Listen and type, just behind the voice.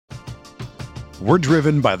We're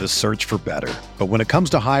driven by the search for better. But when it comes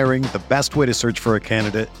to hiring, the best way to search for a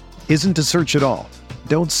candidate isn't to search at all.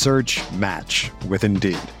 Don't search, match with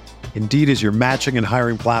Indeed. Indeed is your matching and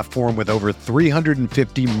hiring platform with over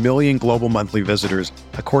 350 million global monthly visitors,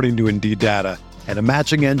 according to Indeed data, and a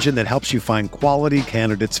matching engine that helps you find quality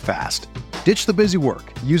candidates fast. Ditch the busy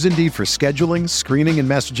work. Use Indeed for scheduling, screening, and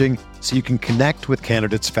messaging so you can connect with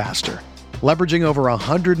candidates faster. Leveraging over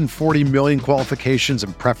 140 million qualifications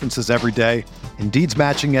and preferences every day, Indeed's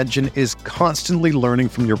matching engine is constantly learning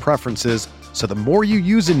from your preferences, so the more you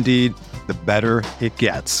use Indeed, the better it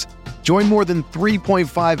gets. Join more than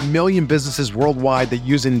 3.5 million businesses worldwide that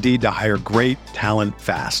use Indeed to hire great talent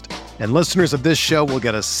fast. And listeners of this show will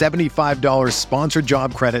get a $75 sponsored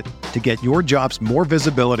job credit to get your jobs more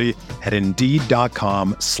visibility at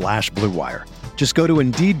Indeed.com/Blue Wire. Just go to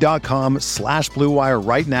Indeed.com/Blue Wire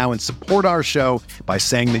right now and support our show by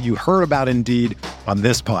saying that you heard about Indeed on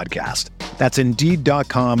this podcast. That's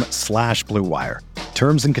Indeed.com/Blue Wire.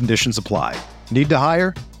 Terms and conditions apply. Need to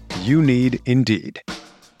hire? You need Indeed.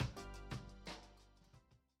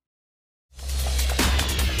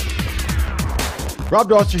 Rob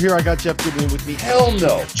Doster here. I got Jeff Goodman with me. Hell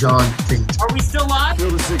no. John Fink. Are we still live?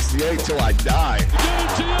 Field of 68 till I die.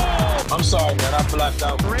 I'm sorry, man. I blacked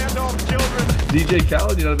out. Randolph Children. DJ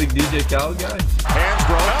Khaled, you not a big DJ Khaled guy? Hands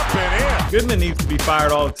thrown up and in. Goodman needs to be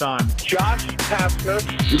fired all the time. Josh Tasker.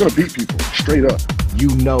 You're going to beat people straight up. You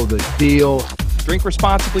know the deal. Drink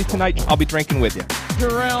responsibly tonight. I'll be drinking with you.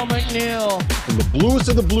 Jarrell McNeil. From the bluest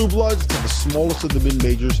of the blue bloods to the smallest of the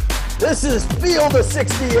mid-majors. This is Field of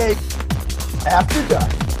 68 after dark.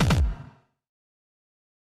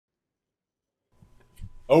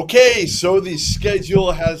 Okay, so the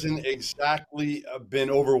schedule hasn't exactly been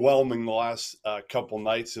overwhelming the last couple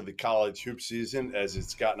nights of the college hoop season as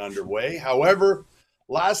it's gotten underway. However,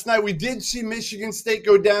 last night we did see Michigan State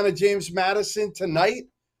go down to James Madison. Tonight,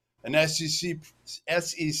 an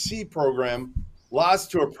SEC program lost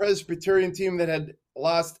to a Presbyterian team that had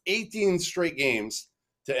lost 18 straight games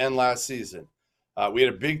to end last season. We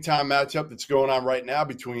had a big-time matchup that's going on right now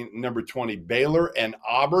between number 20 Baylor and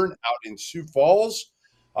Auburn out in Sioux Falls.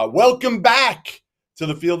 Welcome back to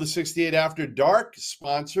the Field of 68 After Dark,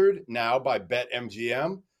 sponsored now by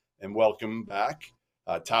BetMGM. And welcome back,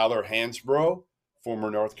 Tyler Hansbrough,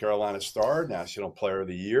 former North Carolina Star, National Player of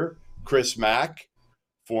the Year. Chris Mack,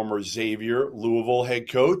 former Xavier Louisville head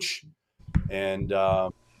coach, and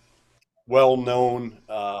well-known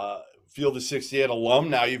Field of 68 alum.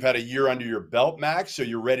 Now you've had a year under your belt, Mac, so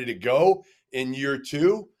you're ready to go in year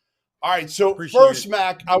two. All right, so first,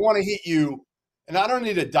 Mac, I want to hit you, and I don't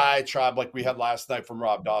need a diatribe like we had last night from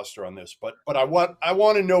Rob Doster on this, but I want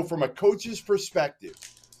to know from a coach's perspective,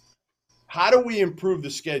 how do we improve the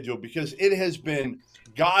schedule? Because it has been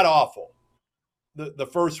god-awful the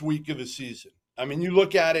first week of the season. I mean, you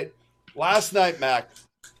look at it, last night, Mac,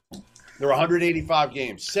 there were 185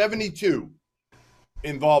 games, 72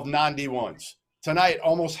 involved non-D1s. Tonight,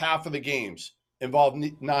 almost half of the games involved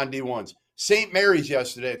non-D1s. St. Mary's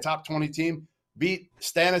yesterday, a top 20 team, beat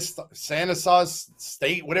Stanislaus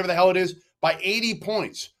State, whatever the hell it is, by 80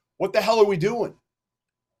 points. What the hell are we doing?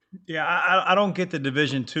 Yeah, I don't get the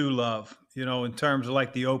Division II love, in terms of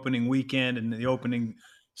like the opening weekend and the opening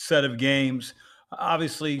set of games.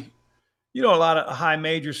 Obviously, a lot of high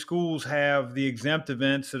major schools have the exempt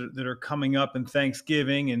events that are coming up in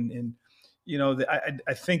Thanksgiving. And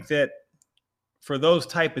I think that for those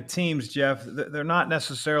type of teams, Jeff, they're not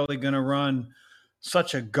necessarily going to run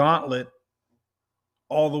such a gauntlet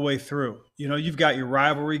all the way through. You've got your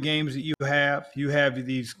rivalry games that you have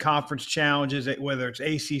these conference challenges, whether it's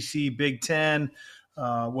ACC, Big Ten,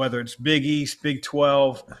 whether it's Big East, Big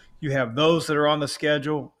 12, you have those that are on the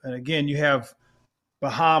schedule. And again, you have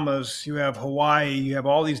Bahamas, you have Hawaii, you have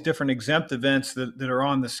all these different exempt events that are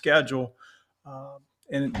on the schedule.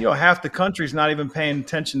 And half the country's not even paying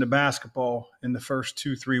attention to basketball in the first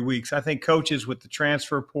 2-3 weeks. I think coaches with the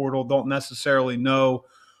transfer portal don't necessarily know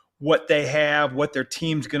what they have, what their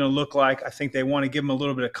team's going to look like. I think they want to give them a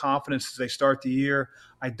little bit of confidence as they start the year.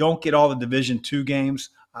 I don't get all the Division II games.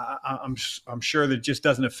 I'm sure that just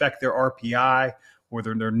doesn't affect their RPI or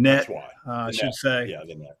their net. That's why. I should say. Yeah,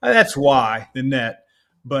 the net. That's why, the net.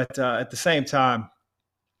 But at the same time,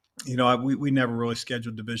 we never really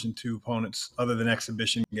scheduled Division II opponents other than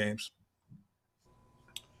exhibition games.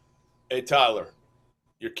 Hey, Tyler,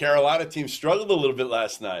 your Carolina team struggled a little bit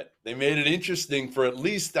last night. They made it interesting for at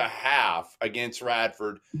least a half against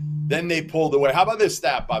Radford. Then they pulled away. How about this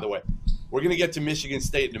stat, by the way? We're going to get to Michigan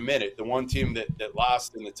State in a minute, the one team that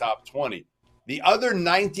lost in the top 20. The other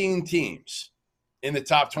 19 teams in the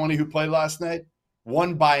top 20 who played last night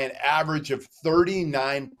won by an average of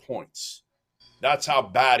 39 points. That's how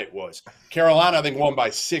bad it was. Carolina, I think, won by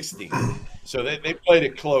 60. So they played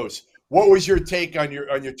it close. What was your take on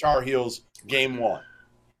your Tar Heels game one?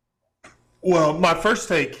 Well, my first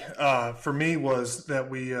take for me was that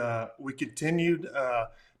we continued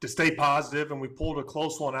to stay positive, and we pulled a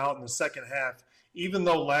close one out in the second half. Even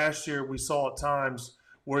though last year we saw at times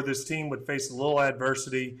where this team would face a little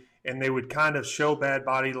adversity and they would kind of show bad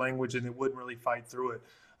body language and they wouldn't really fight through it.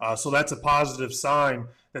 So that's a positive sign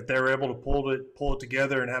that they were able to pull it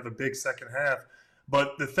together and have a big second half.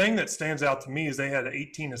 But the thing that stands out to me is they had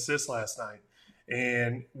 18 assists last night.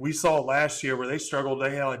 And we saw last year where they struggled.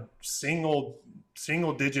 They had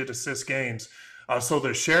single-digit assist games. So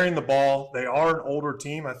they're sharing the ball. They are an older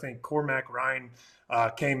team. I think Cormac Ryan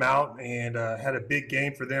came out and had a big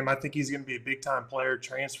game for them. I think he's going to be a big-time player,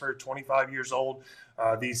 transferred, 25 years old.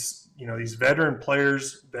 These veteran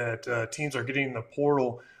players that teams are getting in the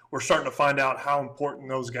portal, we're starting to find out how important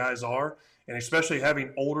those guys are, and especially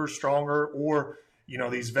having older, stronger, or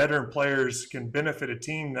these veteran players can benefit a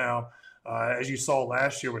team now, as you saw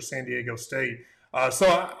last year with San Diego State.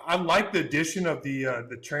 So I like the addition of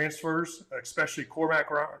the transfers, especially Cormac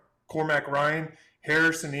Ryan,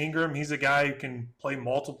 Harrison Ingram. He's a guy who can play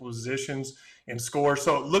multiple positions and score.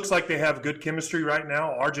 So it looks like they have good chemistry right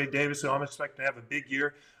now. RJ Davis, who I'm expecting to have a big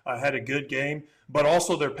year, had a good game. But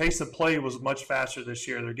also their pace of play was much faster this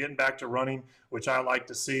year. They're getting back to running, which I like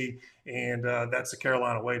to see, and that's the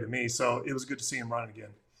Carolina way to me. So it was good to see him run again.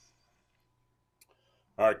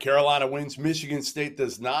 All right, Carolina wins. Michigan State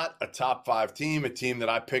does not. A top 5 team, a team that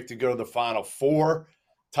I picked to go to the Final Four.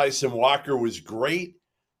 Tyson Walker was great,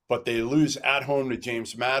 but they lose at home to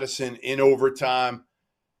James Madison in overtime.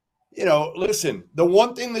 Listen, the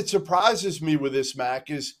one thing that surprises me with this, Mac,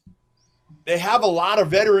 is they have a lot of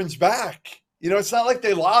veterans back. It's not like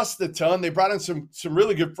they lost a ton. They brought in some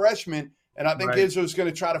really good freshmen, and I think Izzo's going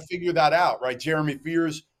to try to figure that out, right? Jeremy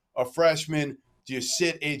Fears, a freshman. Do you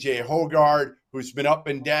sit A.J. Hoggard, who's been up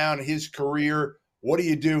and down his career? What do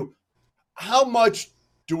you do? How much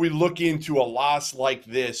do we look into a loss like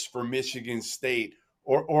this for Michigan State,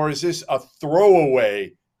 or is this a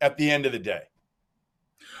throwaway at the end of the day?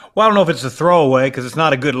 Well, I don't know if it's a throwaway because it's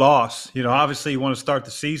not a good loss. Obviously you want to start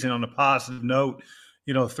the season on a positive note.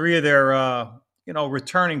 3 of their,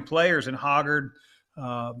 returning players in Hoggard,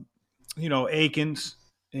 Akins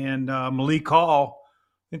and Malik Hall,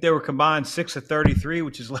 I think they were combined 6 of 33,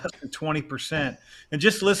 which is less than 20%. And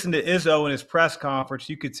just listen to Izzo in his press conference.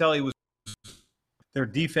 You could tell he was their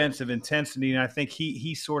defensive intensity. And I think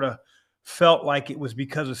he sort of felt like it was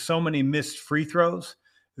because of so many missed free throws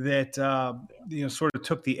that, sort of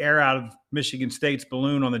took the air out of Michigan State's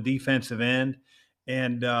balloon on the defensive end.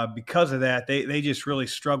 And because of that, they just really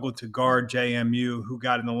struggled to guard JMU, who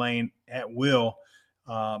got in the lane at will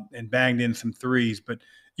and banged in some threes. But,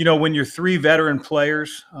 when you're 3 veteran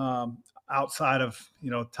players outside of,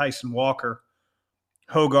 Tyson Walker,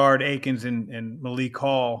 Hoggard, Akins, and Malik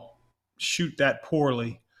Hall shoot that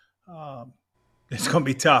poorly, it's going to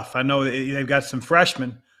be tough. I know they've got some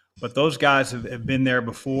freshmen, but those guys have been there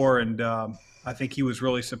before, and I think he was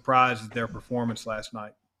really surprised at their performance last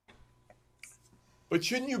night. But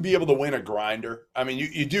shouldn't you be able to win a grinder? I mean,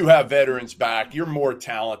 you do have veterans back. You're more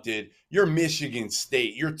talented. You're Michigan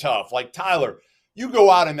State. You're tough. Like Tyler, you go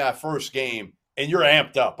out in that first game and you're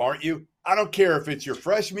amped up, aren't you? I don't care if it's your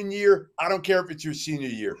freshman year. I don't care if it's your senior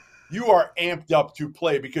year. You are amped up to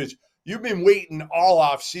play because you've been waiting all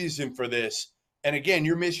off season for this. And again,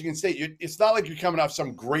 you're Michigan State. It's not like you're coming off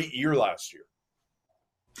some great year last year.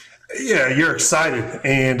 Yeah, you're excited.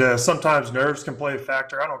 And sometimes nerves can play a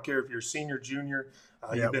factor. I don't care if you're senior, junior.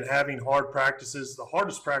 You've been having hard practices. The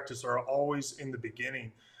hardest practices are always in the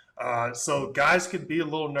beginning. So guys could be a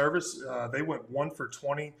little nervous. They went 1 for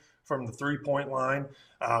 20 from the three-point line,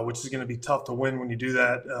 which is going to be tough to win when you do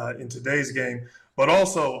that in today's game. But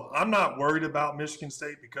also, I'm not worried about Michigan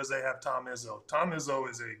State because they have Tom Izzo. Tom Izzo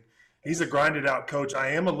he's a grinded-out coach.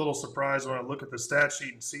 I am a little surprised when I look at the stat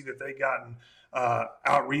sheet and see that they gotten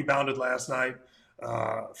out-rebounded last night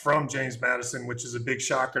from James Madison, which is a big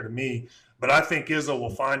shocker to me. But I think Izzo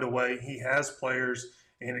will find a way. He has players.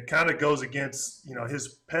 And it kind of goes against, his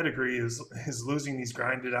pedigree is losing these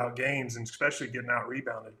grinded out games and especially getting out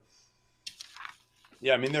rebounded.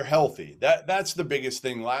 Yeah, I mean, they're healthy. That's the biggest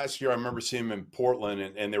thing. Last year, I remember seeing them in Portland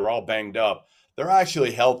and they were all banged up. They're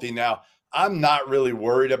actually healthy now. I'm not really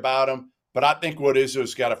worried about them, but I think what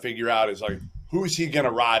Izzo's got to figure out is, like, who's he going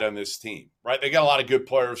to ride on this team, right? They got a lot of good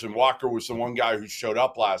players, and Walker was the one guy who showed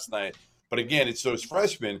up last night. But again, it's those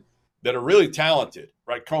freshmen that are really talented,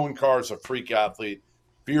 right? Cohen Carr's a freak athlete.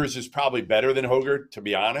 Fears is probably better than Hoggard, to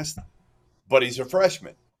be honest, but he's a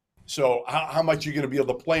freshman. So how much you're going to be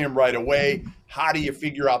able to play him right away? How do you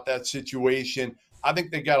figure out that situation? I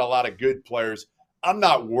think they got a lot of good players. I'm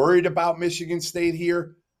not worried about Michigan State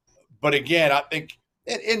here. But again, I think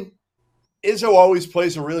and Izzo always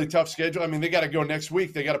plays a really tough schedule. I mean, they got to go next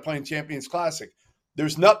week. They got to play in Champions Classic.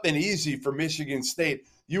 There's nothing easy for Michigan State.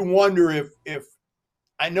 You wonder if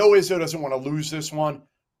I know Izzo doesn't want to lose this one,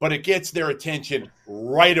 but it gets their attention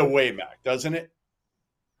right away, Mac, doesn't it?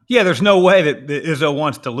 Yeah, there's no way that Izzo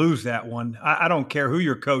wants to lose that one. I don't care who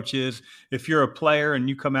your coach is. If you're a player and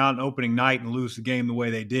you come out on opening night and lose the game the way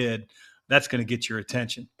they did, that's going to get your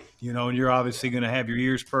attention, and you're obviously going to have your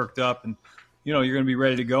ears perked up and, you're going to be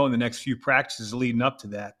ready to go in the next few practices leading up to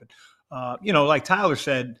that. But, like Tyler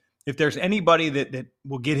said, if there's anybody that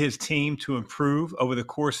will get his team to improve over the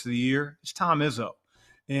course of the year, it's Tom Izzo.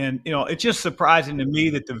 And, it's just surprising to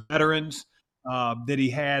me that the veterans that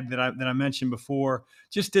he had that I mentioned before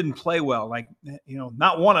just didn't play well. Like,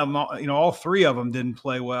 not one of them, all three of them didn't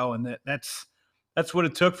play well. And that's what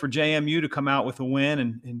it took for JMU to come out with a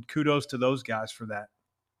win. And kudos to those guys for that.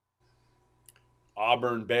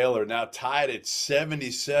 Auburn, Baylor now tied at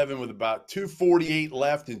 77 with about 2:48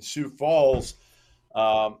 left in Sioux Falls.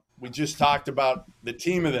 We just talked about the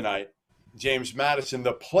team of the night, James Madison.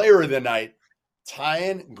 The player of the night,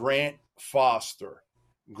 Tyan Grant Foster.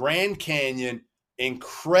 Grand Canyon,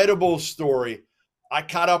 incredible story. I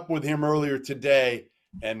caught up with him earlier today,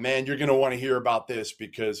 and, man, you're going to want to hear about this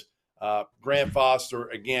because Grant Foster,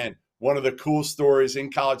 again, one of the cool stories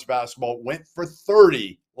in college basketball, went for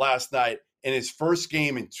 30 last night in his first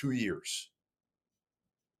game in 2 years.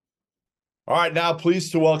 All right, now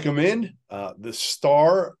pleased to welcome in the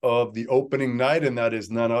star of the opening night, and that is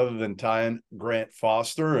none other than Tyan Grant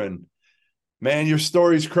Foster. And, man, your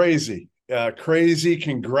story's crazy. Crazy.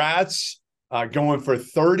 Congrats going for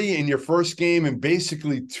 30 in your first game in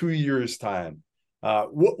basically 2 years' time.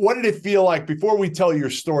 What did it feel like, before we tell your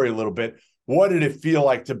story a little bit, what did it feel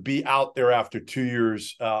like to be out there after 2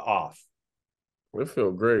 years off? It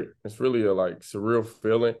felt great. It's really a surreal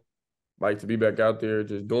feeling, to be back out there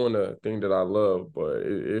just doing the thing that I love. But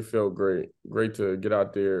it felt great. Great to get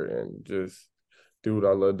out there and just do what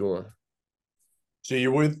I love doing. So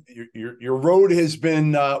your road has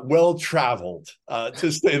been well traveled,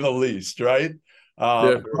 to say the least, right?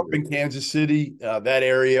 Up in Kansas City, that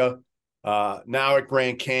area. Now at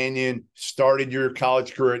Grand Canyon. Started your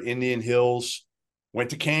college career at Indian Hills. Went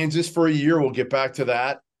to Kansas for a year. We'll get back to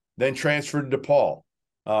that. Then transferred to DePaul.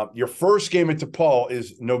 Your first game at DePaul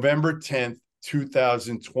is November 10th,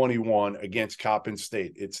 2021 against Coppin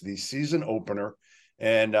State. It's the season opener,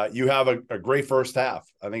 and you have a great first half.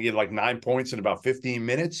 I think you had 9 points in about 15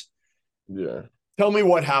 minutes. Yeah. Tell me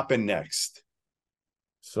what happened next.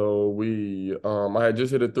 So I had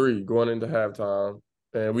just hit a three going into halftime,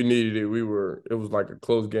 and we needed it. It was like a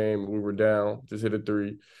close game. We were down, just hit a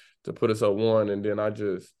three to put us up one, and then I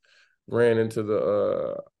just ran into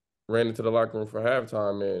the locker room for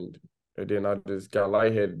halftime, and then I just got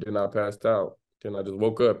lightheaded. Then I passed out. Then I just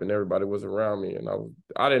woke up, and everybody was around me, and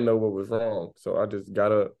I didn't know what was wrong. So I just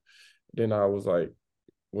got up. Then I was like,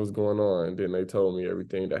 what's going on? And then they told me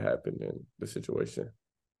everything that happened in the situation.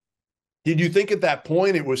 Did you think at that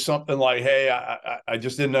point it was something like, hey, I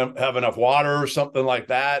just didn't have enough water or something like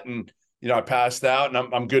that, and I passed out,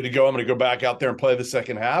 and I'm good to go. I'm going to go back out there and play the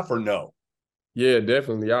second half, or no? Yeah,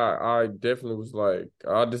 definitely. I definitely was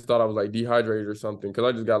I just thought I was dehydrated or something because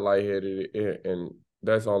I just got lightheaded, and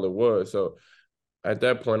that's all it was. So at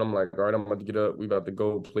that point, I'm like, all right, I'm about to get up. We about to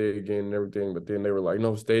go play again and everything. But then they were like,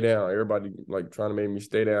 no, stay down. Everybody trying to make me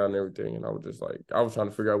stay down and everything. And I was just I was trying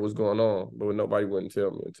to figure out what's going on, but nobody wouldn't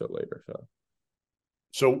tell me until later.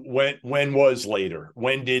 So when was later?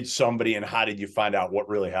 When did somebody, and how did you find out what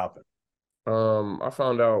really happened? I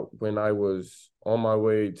found out when I was on my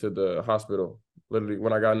way to the hospital. Literally,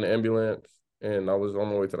 when I got in the ambulance and I was on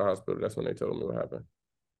my way to the hospital, that's when they told me what happened.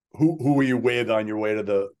 Who were you with on your way to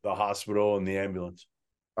the hospital and the ambulance?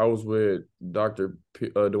 I was with Dr.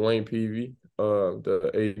 Dwayne Peavy,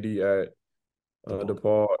 the AD at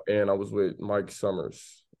DePaul, and I was with Mike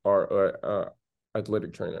Summers, our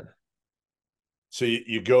athletic trainer. So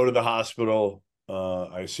you go to the hospital.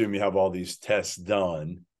 I assume you have all these tests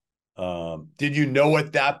done. Did you know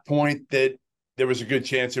at that point that there was a good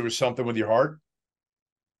chance there was something with your heart?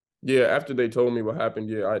 Yeah, after they told me what happened,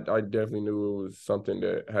 yeah, I definitely knew it was something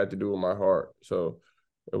that had to do with my heart. So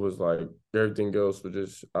it was everything else was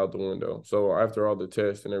just out the window. So after all the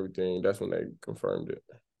tests and everything, that's when they confirmed it.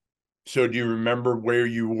 So do you remember where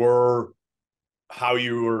you were, how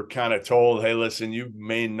you were kind of told, hey, listen, you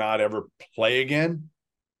may not ever play again?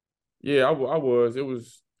 Yeah, I was. It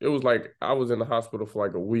was like I was in the hospital for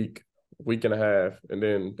a week week and a half. And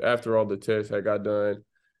then after all the tests had got done,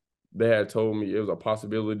 they had told me it was a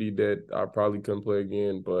possibility that I probably couldn't play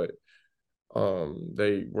again, but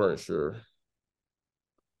they weren't sure.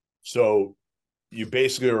 So you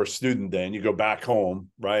basically are a student then. You go back home,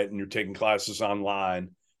 right, and you're taking classes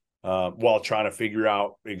online while trying to figure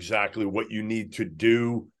out exactly what you need to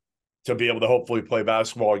do to be able to hopefully play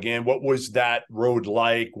basketball again. What was that road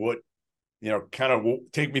like? What, kind of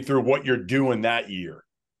take me through what you're doing that year.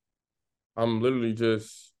 I'm literally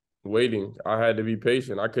just waiting. I had to be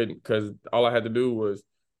patient. I couldn't, because all I had to do was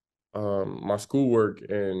my schoolwork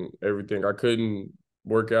and everything. I couldn't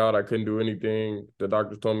work out. I couldn't do anything. The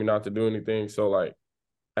doctors told me not to do anything. So like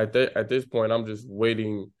at this point, I'm just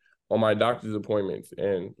waiting on my doctor's appointments.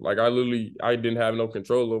 And like I didn't have no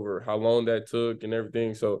control over how long that took and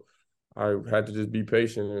everything. So I had to just be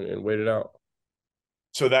patient and wait it out.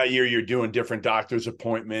 So that year you're doing different doctor's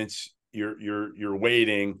appointments. You're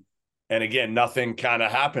waiting. And again, nothing kind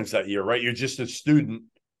of happens that year, right? You're just a student,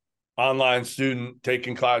 online student,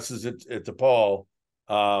 taking classes at DePaul.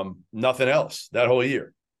 Nothing else that whole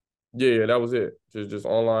year. Yeah, that was it. Just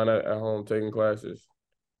online at home taking classes.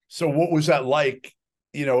 So what was that like,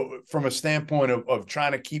 from a standpoint of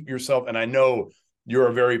trying to keep yourself, and I know you're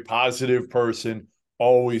a very positive person,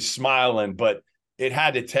 always smiling, but it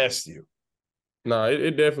had to test you. No,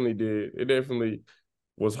 it definitely did. It definitely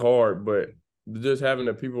was hard, but just having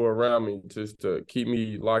the people around me just to keep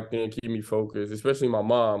me locked in, keep me focused, especially my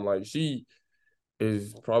mom. Like, she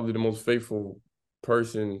is probably the most faithful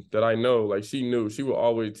person that I know. Like, she would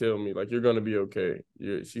always tell me, like, you're going to be okay.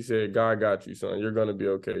 She said, God got you, son. You're going to be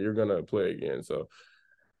okay. You're going to play again. So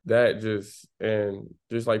that just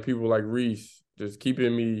like people like Reese, just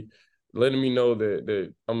keeping me, letting me know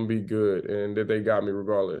that I'm going to be good and that they got me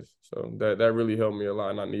regardless. So that really helped me a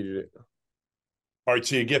lot, and I needed it. All right,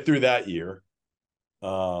 so you get through that year.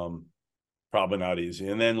 Probably not easy.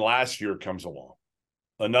 And then last year comes along.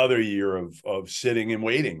 Another year of sitting and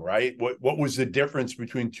waiting, right? What was the difference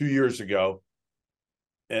between 2 years ago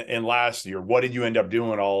and last year? What did you end up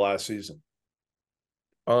doing all last season?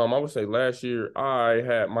 I would say last year I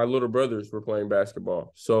had my little brothers were playing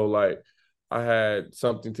basketball. So like I had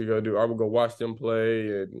something to go do. I would go watch them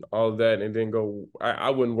play and all of that, and then I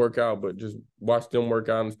wouldn't work out, but just watch them work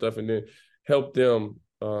out and stuff, and then help them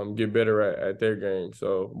get better at their game.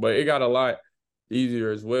 So, but it got a lot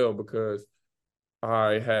easier as well because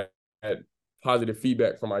I had positive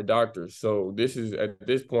feedback from my doctors. So at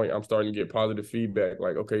this point, I'm starting to get positive feedback.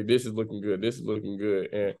 Like, okay, this is looking good. This is looking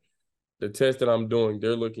good. And the tests that I'm doing,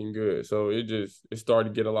 they're looking good. So it started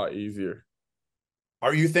to get a lot easier.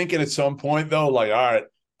 Are you thinking at some point though, like, all right,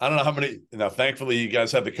 I don't know how many, now thankfully you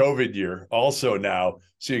guys had the COVID year also now,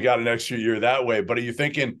 so you got an extra year that way, but are you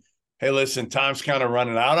thinking, hey, listen, time's kind of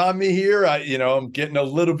running out on me here. I'm getting a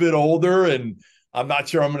little bit older and I'm not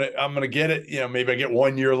sure I'm gonna get it. Maybe I get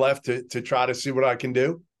 1 year left to try to see what I can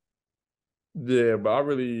do. Yeah, but I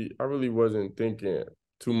really wasn't thinking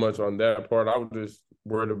too much on that part. I was just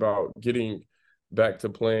worried about getting back to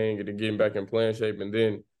playing and getting back in playing shape, and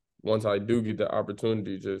then once I do get the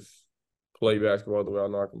opportunity, just play basketball the way I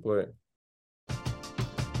know I can play.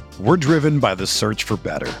 We're driven by the search for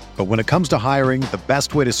better. But when it comes to hiring, the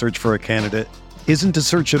best way to search for a candidate isn't to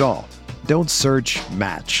search at all. Don't search,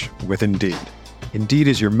 match with Indeed. Indeed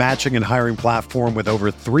is your matching and hiring platform with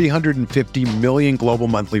over 350 million global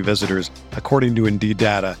monthly visitors, according to Indeed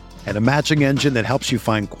data, and a matching engine that helps you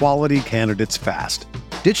find quality candidates fast.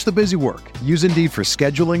 Ditch the busy work. Use Indeed for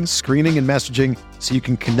scheduling, screening, and messaging so you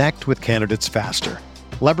can connect with candidates faster.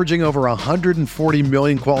 Leveraging over 140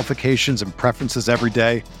 million qualifications and preferences every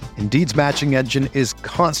day, Indeed's matching engine is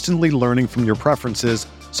constantly learning from your preferences,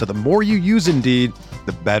 so the more you use Indeed,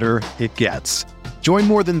 the better it gets. Join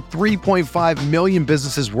more than 3.5 million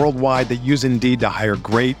businesses worldwide that use Indeed to hire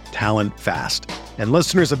great talent fast. And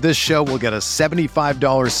listeners of this show will get a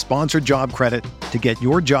 $75 sponsored job credit to get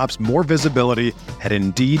your jobs more visibility at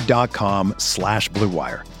Indeed.com/Blue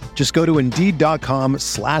Wire. Just go to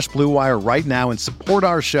Indeed.com/Blue Wire right now and support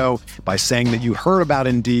our show by saying that you heard about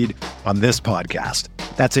Indeed on this podcast.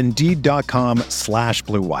 That's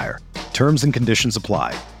Indeed.com/Blue Wire. Terms and conditions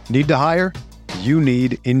apply. Need to hire? You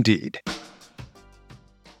need Indeed.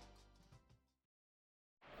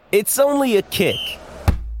 It's only a kick,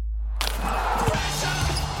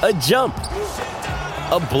 a jump,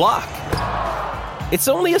 a block. It's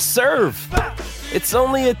only a serve. It's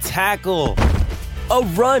only a tackle, a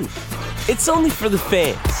run. It's only for the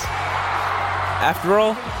fans. After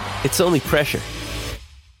all, it's only pressure.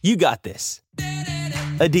 You got this.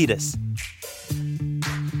 Adidas.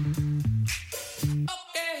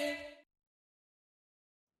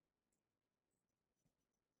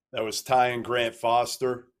 That was Ty and Grant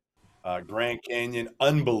Foster, Grand Canyon.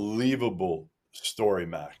 Unbelievable story,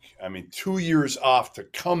 Mac. I mean, 2 years off to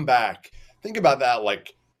come back. Think about that,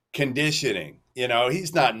 like conditioning. You know,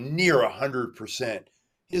 he's not near 100%.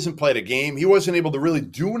 He hasn't played a game. He wasn't able to really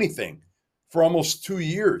do anything for almost 2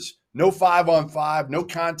 years. No 5-on-5, no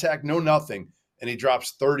contact, no nothing. And he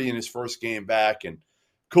drops 30 in his first game back. And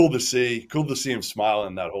cool to see him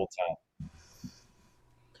smiling that whole time.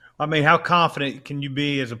 I mean, how confident can you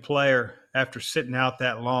be as a player after sitting out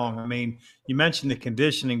that long? I mean, you mentioned the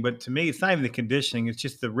conditioning, but to me, it's not even the conditioning. It's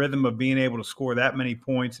just the rhythm of being able to score that many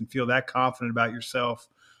points and feel that confident about yourself.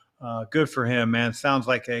 Good for him, man. Sounds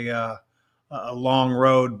like a long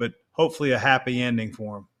road, but hopefully a happy ending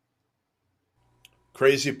for him.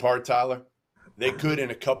 Crazy part, Tyler, they could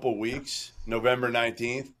in a couple weeks, November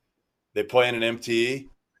 19th, they play in an MTE.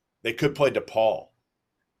 They could play DePaul.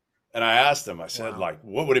 And I asked him, I said,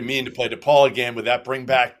 what would it mean to play DePaul again? Would that bring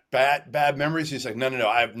back bad memories? He's like, no.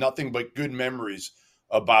 I have nothing but good memories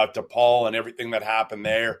about DePaul and everything that happened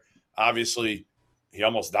there. Obviously, he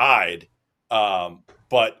almost died.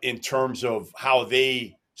 But in terms of how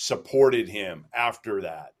they supported him after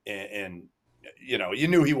that, and you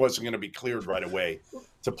knew he wasn't going to be cleared right away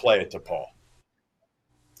to play at DePaul.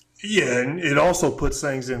 Yeah, and it also puts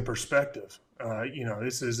things in perspective.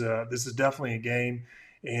 This is definitely a game.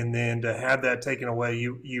 And then to have that taken away,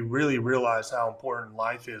 you really realize how important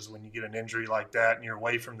life is when you get an injury like that and you're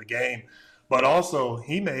away from the game. But also,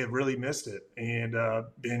 he may have really missed it and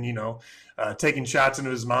been, taking shots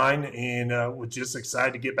into his mind and was just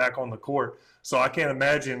excited to get back on the court. So I can't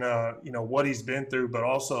imagine, what he's been through. But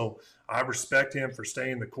also, I respect him for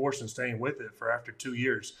staying the course and staying with it for after 2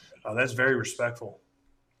 years. That's very respectful.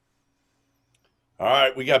 All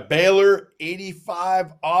right, we got Baylor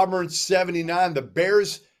 85, Auburn 79. The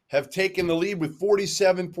Bears have taken the lead with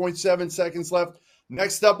 47.7 seconds left.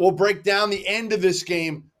 Next up, we'll break down the end of this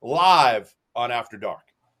game live on After Dark.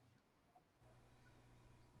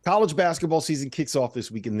 College basketball season kicks off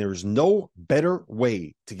this week, and there's no better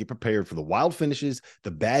way to get prepared for the wild finishes,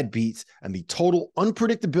 the bad beats, and the total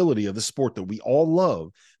unpredictability of the sport that we all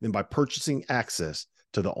love than by purchasing access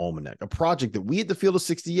to the Almanac, a project that we at the Field of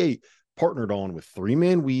 68 partnered on with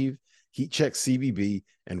 3-Man Weave, Heat Check CVB,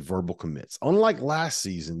 and Verbal Commits. Unlike last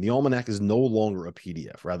season, the Almanac is no longer a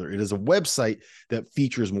PDF. Rather, it is a website that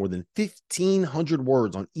features more than 1,500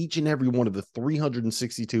 words on each and every one of the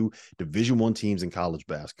 362 Division I teams in college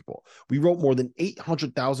basketball. We wrote more than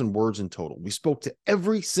 800,000 words in total. We spoke to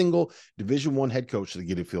every single Division I head coach to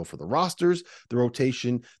get a feel for the rosters, the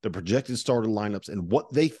rotation, the projected starter lineups, and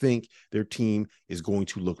what they think their team is going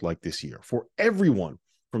to look like this year. For everyone,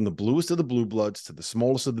 from the bluest of the blue bloods to the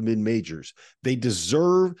smallest of the mid-majors, they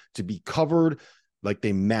deserve to be covered like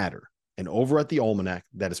they matter. And over at the Almanac,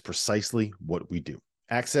 that is precisely what we do.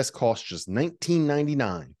 Access costs just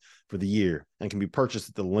 $19.99 for the year and can be purchased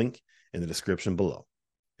at the link in the description below.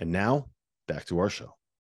 And now, back to our show.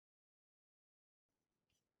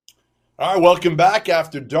 All right, welcome back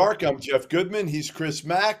After Dark. I'm Jeff Goodman. He's Chris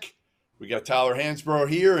Mack. We got Tyler Hansbrough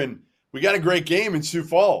here, and we got a great game in Sioux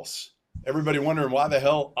Falls. Everybody wondering why the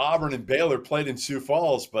hell Auburn and Baylor played in Sioux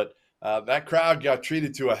Falls, but that crowd got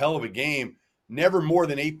treated to a hell of a game. Never more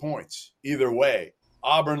than 8 points either way.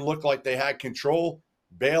 Auburn looked like they had control.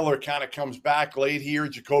 Baylor kind of comes back late here.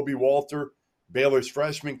 Jacoby Walter, Baylor's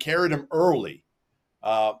freshman, carried him early.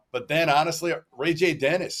 But then, honestly, Ray J.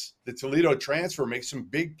 Dennis, the Toledo transfer, makes some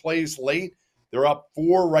big plays late. They're up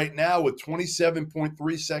 4 right now with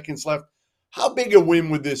 27.3 seconds left. How big a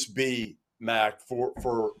win would this be, Mac,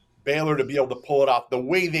 for Baylor to be able to pull it off the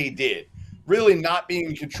way they did, really not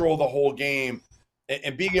being in control the whole game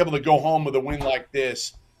and being able to go home with a win like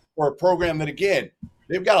this for a program that, again,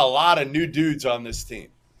 they've got a lot of new dudes on this team.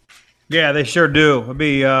 Yeah, they sure do.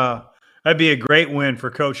 That'd be a great win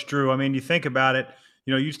for Coach Drew. I mean, you think about it,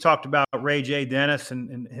 you talked about Ray J. Dennis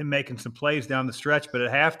and him making some plays down the stretch, but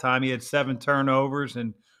at halftime he had 7 turnovers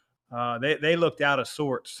and they looked out of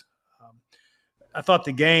sorts. I thought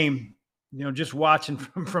the game, just watching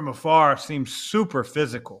from afar, seems super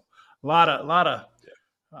physical. A lot of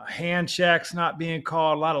hand checks not being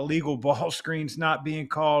called, a lot of legal ball screens not being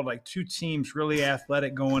called, like two teams really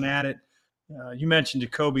athletic going at it. You mentioned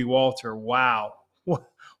Jacoby Walter. Wow.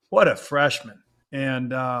 What a freshman.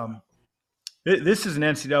 And this is an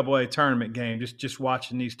NCAA tournament game, just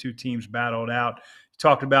watching these two teams battle it out. You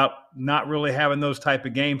talked about not really having those type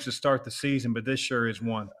of games to start the season, but this sure is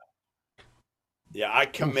one. Yeah, I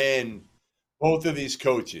commend both of these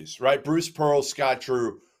coaches, right? Bruce Pearl, Scott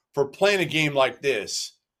Drew, for playing a game like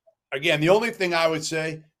this. Again, the only thing I would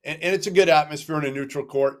say, and it's a good atmosphere in a neutral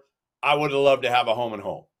court, I would have loved to have a home and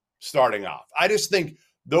home starting off. I just think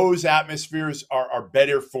those atmospheres are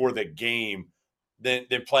better for the game than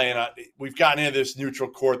playing on. We've gotten into this neutral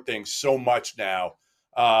court thing so much now.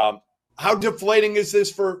 How deflating is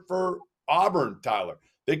this for Auburn, Tyler?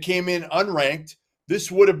 They came in unranked.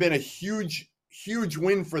 This would have been a huge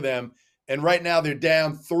win for them. And right now they're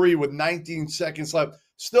down 3 with 19 seconds left.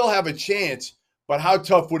 Still have a chance, but how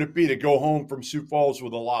tough would it be to go home from Sioux Falls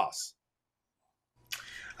with a loss?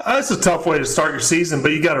 It's a tough way to start your season,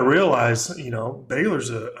 but you got to realize, Baylor's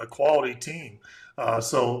a quality team.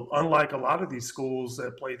 So unlike a lot of these schools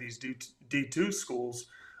that play these D2 schools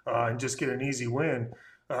and just get an easy win,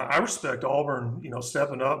 I respect Auburn,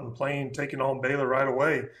 stepping up and taking on Baylor right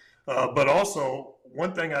away. But also,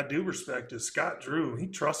 one thing I do respect is Scott Drew. He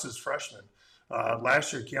trusts his freshmen.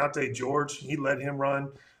 Last year, Keontae George, he let him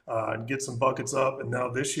run and get some buckets up. And now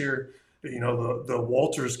this year, the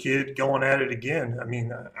Walters kid going at it again. I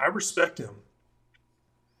mean, I respect him.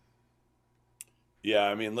 Yeah,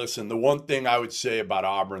 I mean, listen, the one thing I would say about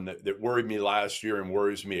Auburn that worried me last year and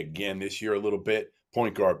worries me again this year a little bit,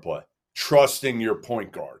 point guard play. Trusting your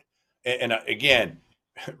point guard. And again,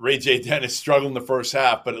 Ray J. Dennis struggled in the first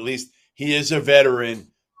half, but at least he is a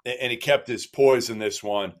veteran and he kept his poise in this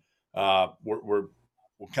one. We'll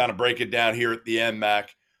kind of break it down here at the end,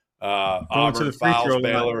 Mac. Auburn fouls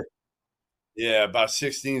Baylor. Yeah, about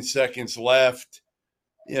 16 seconds left.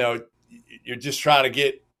 You're just trying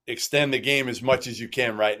to extend the game as much as you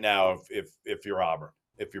can right now if you're Auburn,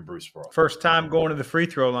 if you're Bruce Pearl. First time going to the free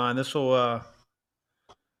throw line. This will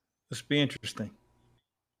be interesting.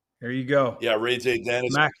 There you go. Yeah, Ray J.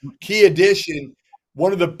 Dennis. Key addition.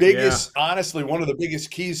 One of the biggest, honestly, one of the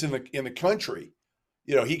biggest keys in the country.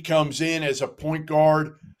 He comes in as a point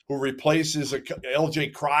guard who replaces L.J.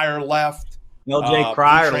 Cryer left. L.J.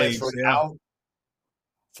 Cryer leaves. Out.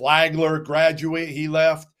 Flagler graduate. He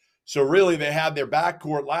left. So really, they had their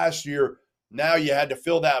backcourt last year. Now you had to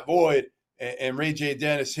fill that void, and Ray J.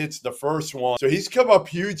 Dennis hits the first one. So he's come up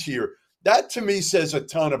huge here. That to me says a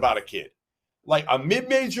ton about a kid. Like a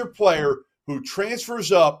mid-major player who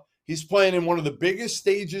transfers up. He's playing in one of the biggest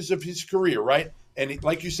stages of his career, right? And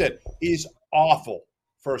like you said, he's awful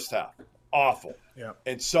first half. Awful. Yeah.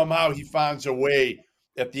 And somehow he finds a way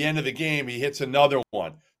at the end of the game. He hits another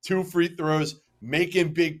one. 2 free throws,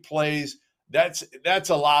 making big plays. That's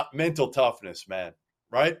a lot mental toughness, man.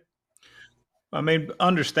 Right? I mean,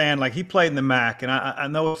 understand, he played in the MAC, and I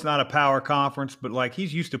know it's not a power conference, but,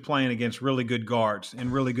 he's used to playing against really good guards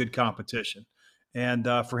and really good competition. And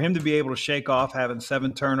for him to be able to shake off having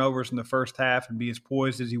 7 turnovers in the first half and be as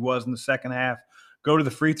poised as he was in the second half, go to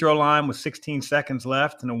the free throw line with 16 seconds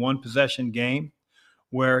left in a 1-possession game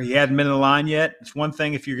where he hadn't been in the line yet. It's one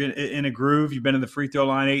thing if you're in a groove, you've been in the free throw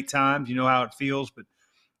line 8 times, you know how it feels, but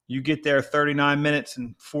you get there 39 minutes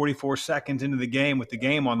and 44 seconds into the game with the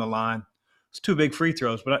game on the line. It's 2 big free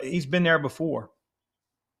throws, but he's been there before.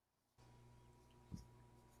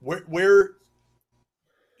 Where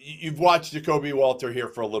you've watched Jacoby Walter here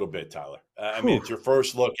for a little bit, Tyler. I mean, it's your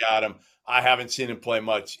first look at him. I haven't seen him play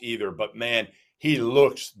much either, but man, he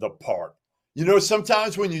looks the part.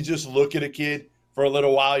 Sometimes when you just look at a kid for a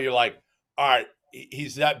little while, you're like, all right,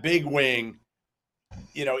 he's that big wing.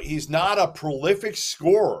 He's not a prolific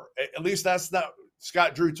scorer. At least that's not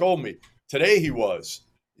Scott Drew told me. Today he was.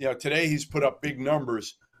 Today he's put up big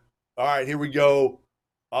numbers. All right, here we go.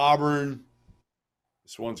 Auburn.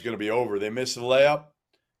 This one's going to be over. They missed the layup,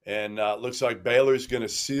 and looks like Baylor's going to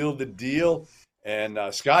seal the deal. And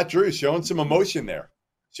Scott Drew showing some emotion there.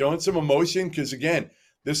 Showing some emotion because, again,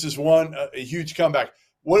 this is a huge comeback.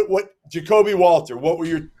 What Jacoby Walter, what were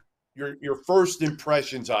your first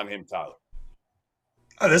impressions on him, Tyler?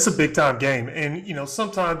 That's a big-time game. And,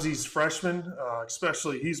 sometimes these freshmen,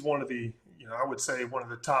 especially he's one of the I would say one of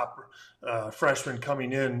the top freshmen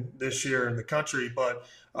coming in this year in the country, but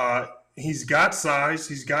he's got size,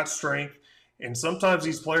 he's got strength, and sometimes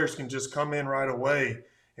these players can just come in right away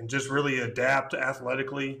and just really adapt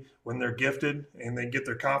athletically when they're gifted and they get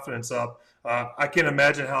their confidence up. I can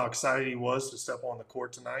imagine how excited he was to step on the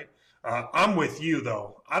court tonight. I'm with you,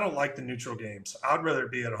 though. I don't like the neutral games. I'd rather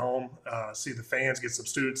be at home, see the fans, get some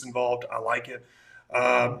students involved. I like it.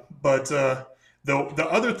 But the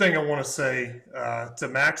other thing I want to say to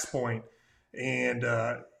Mac's point and,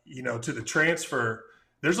 to the transfer,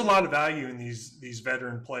 there's a lot of value in these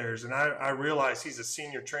veteran players. And I realize he's a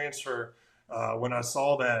senior transfer when I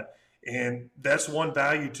saw that. And that's one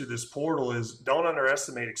value to this portal is don't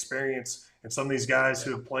underestimate experience. And some of these guys who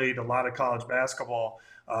have played a lot of college basketball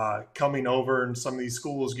coming over and some of these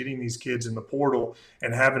schools getting these kids in the portal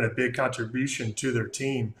and having a big contribution to their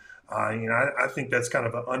team. I think that's kind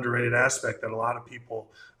of an underrated aspect that a lot of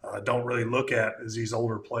people don't really look at as these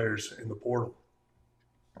older players in the portal.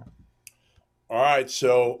 All right,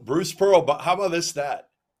 so Bruce Pearl, but how about this stat?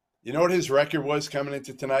 You know what his record was coming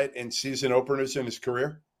into tonight in season openers in his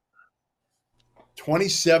career?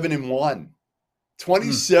 27-1.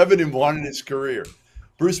 27-1 in his career.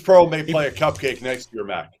 Bruce Pearl may play a cupcake next year,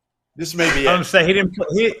 Mac. This may be it. I'm gonna say he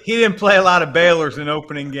didn't play a lot of Baylor's in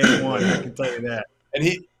opening game one. I can tell you that.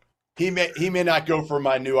 And he may not go for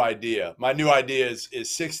my new idea. My new idea is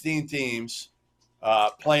 16 teams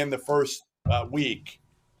playing the first week.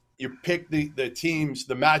 You pick the teams,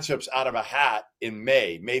 the matchups out of a hat in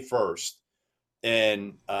May 1st,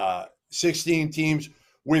 and 16 teams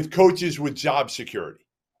with coaches with job security.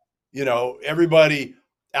 You know, everybody,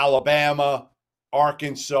 Alabama,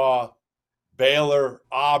 Arkansas, Baylor,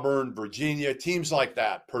 Auburn, Virginia, teams like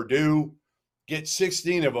that, Purdue, get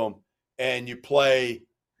 16 of them, and you play,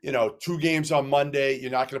 2 games on Monday.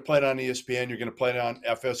 You're not going to play it on ESPN. You're going to play it on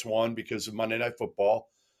FS1 because of Monday Night Football.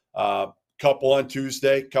 Couple on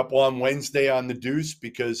Tuesday, couple on Wednesday on the Deuce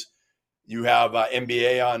because you have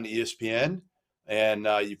NBA on ESPN, and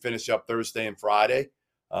you finish up Thursday and Friday.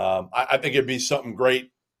 I think it'd be something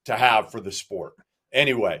great to have for the sport.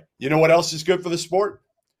 Anyway, you know what else is good for the sport?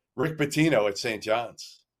 Rick Pitino at St.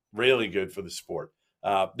 John's. Really good for the sport.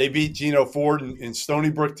 They beat Geno Ford in Stony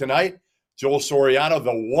Brook tonight. Joel Soriano,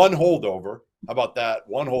 the one holdover. How about that?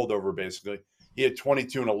 One holdover, basically. He had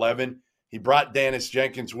 22 and 11. He brought Dennis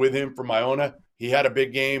Jenkins with him from Iona. He had a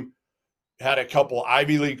big game, had a couple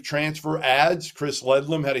Ivy League transfer ads. Chris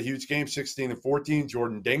Ledlam had a huge game, 16 and 14.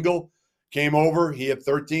 Jordan Dingle came over. He had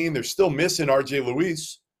 13. They're still missing R.J.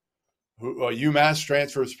 Luis, who UMass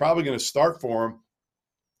transfer is probably going to start for him.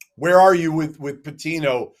 Where are you with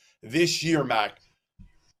Pitino this year, Mac?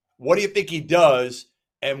 What do you think he does,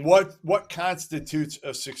 and what constitutes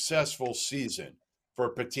a successful season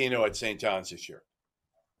for Pitino at St. John's this year?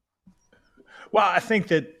 Well, I think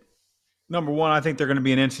that, number one, I think they're going to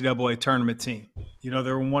be an NCAA tournament team.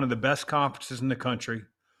 They're one of the best conferences in the country.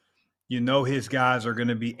 His guys are going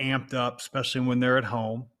to be amped up, especially when they're at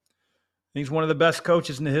home. He's one of the best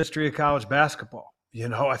coaches in the history of college basketball.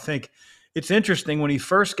 I think it's interesting when he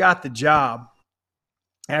first got the job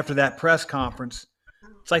after that press conference,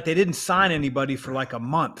 it's like they didn't sign anybody for like a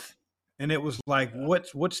month. And it was like,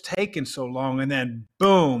 what's taking so long? And then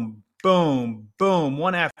boom, boom, boom,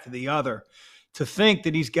 one after the other. To think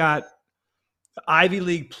that he's got the Ivy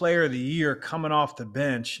League Player of the Year coming off the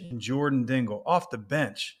bench in Jordan Dingle, off the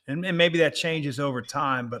bench. And maybe that changes over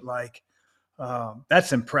time, but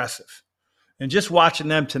that's impressive. And just watching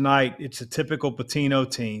them tonight, it's a typical Pitino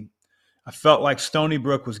team. I felt like Stony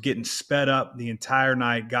Brook was getting sped up the entire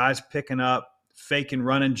night. Guys picking up, faking,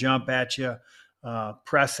 run and jump at you,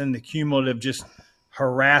 pressing, the cumulative just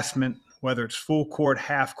harassment, whether it's full court,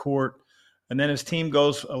 half court. And then his team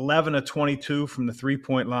goes 11 of 22 from the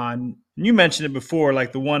three-point line. And you mentioned it before,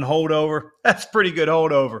 like the one holdover. That's pretty good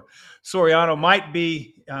holdover. Soriano might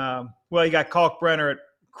be, you got Kalkbrenner at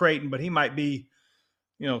Creighton, but he might be,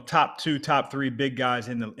 top 2, top 3 big guys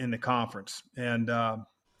in the conference. And I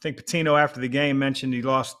think Pitino after the game mentioned he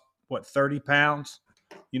lost, 30 pounds.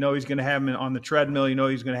 He's going to have him on the treadmill.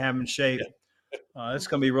 He's going to have him in shape. It's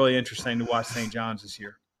going to be really interesting to watch St. John's this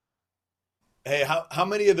year. Hey, how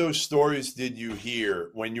many of those stories did you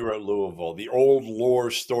hear when you were at Louisville? The old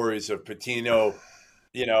lore stories of Pitino,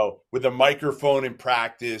 with a microphone in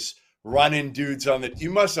practice, running dudes on the –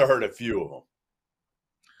 you must have heard a few of them.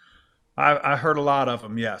 I heard a lot of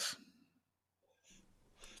them, yes.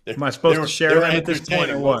 Am I supposed to share them at this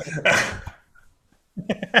point or what?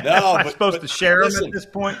 No, Am I supposed to share them at this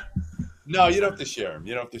point? No, you don't have to share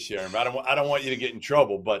them. I don't want you to get in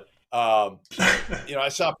trouble, but – I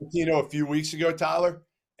saw Pitino a few weeks ago, Tyler,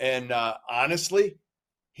 and honestly,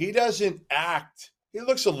 he doesn't act. He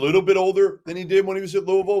looks a little bit older than he did when he was at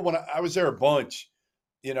Louisville. When I was there a bunch,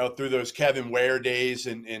 through those Kevin Ware days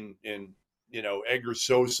and Edgar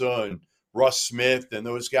Sosa and Russ Smith and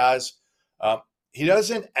those guys. He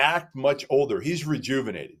doesn't act much older. He's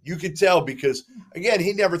rejuvenated. You could tell because, again,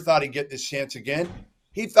 he never thought he'd get this chance again.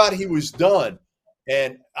 He thought he was done.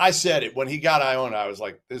 And I said it when he got Iona. I was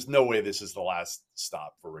like, there's no way this is the last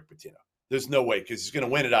stop for Rick Pitino. There's no way because he's going to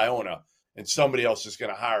win at Iona and somebody else is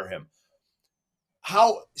going to hire him.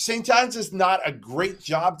 St. John's is not a great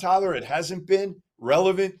job, Tyler. It hasn't been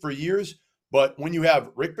relevant for years. But when you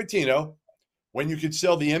have Rick Pitino, when you could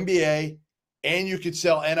sell the NBA and you could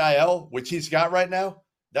sell NIL, which he's got right now,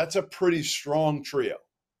 that's a pretty strong trio.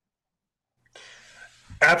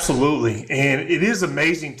 Absolutely. And it is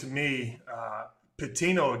amazing to me,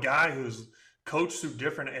 Pitino, a guy who's coached through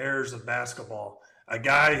different eras of basketball, a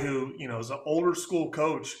guy who, is an older school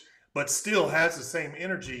coach, but still has the same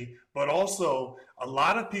energy. But also a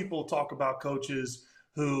lot of people talk about coaches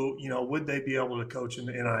who, would they be able to coach in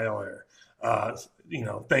the NIL era?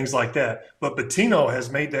 Things like that. But Pitino has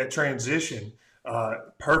made that transition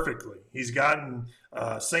perfectly. He's gotten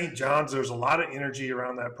St. John's. There's a lot of energy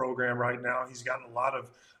around that program right now. He's gotten a lot of,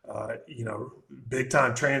 big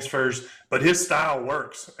time transfers, but his style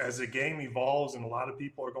works as the game evolves and a lot of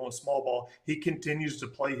people are going small ball. He continues to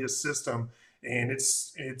play his system, and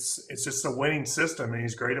it's just a winning system, and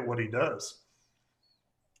he's great at what he does.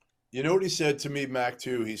 You know what he said to me, Mac,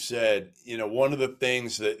 too? He said, one of the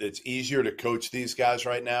things that it's easier to coach these guys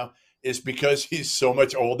right now is because he's so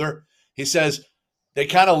much older. He says they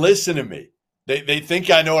kind of listen to me. They think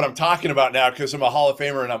I know what I'm talking about now because I'm a Hall of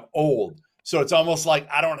Famer and I'm old. So it's almost like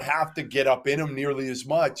I don't have to get up in them nearly as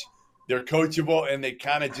much. They're coachable, and they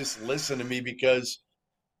kind of just listen to me because,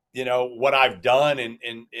 what I've done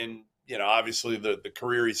and obviously the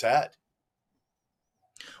career he's had.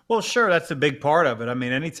 Well, sure, that's a big part of it. I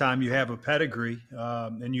mean, anytime you have a pedigree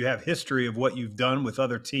and you have history of what you've done with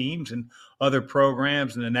other teams and other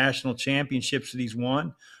programs and the national championships that he's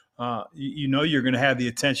won, you're going to have the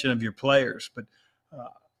attention of your players. But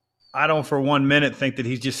I don't for 1 minute think that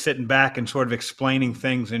he's just sitting back and sort of explaining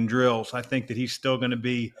things in drills. I think that he's still going to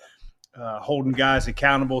be holding guys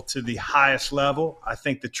accountable to the highest level. I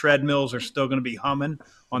think the treadmills are still going to be humming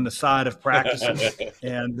on the side of practices.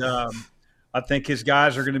 And I think his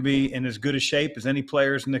guys are going to be in as good a shape as any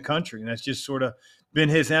players in the country. And that's just sort of been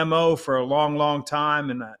his MO for a long, long time,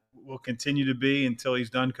 and that will continue to be until he's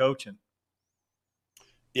done coaching.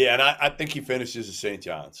 Yeah, and I think he finishes at St.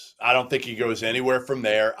 John's. I don't think he goes anywhere from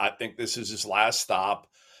there. I think this is his last stop.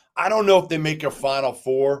 I don't know if they make a Final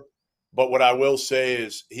Four, but what I will say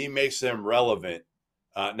is he makes them relevant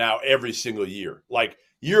now every single year. Like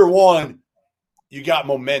year one, you got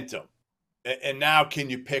momentum. And now can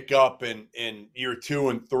you pick up in year 2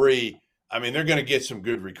 and 3? I mean, they're going to get some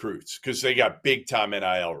good recruits because they got big-time NIL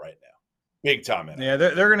right now. Big-time NIL. Yeah,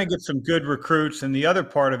 they're going to get some good recruits. And the other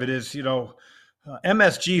part of it is,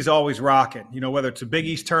 MSG is always rocking, whether it's a Big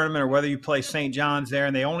East tournament or whether you play St. John's there.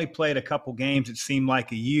 And they only played a couple games, it seemed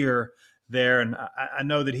like a year there. And I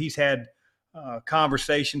know that he's had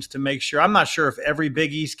conversations to make sure. I'm not sure if every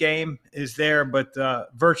Big East game is there, but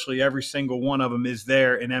virtually every single one of them is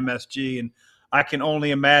there in MSG. And I can only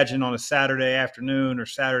imagine on a Saturday afternoon or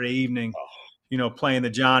Saturday evening, playing the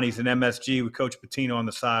Johnnies in MSG with Coach Pitino on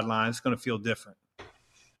the sideline. It's going to feel different.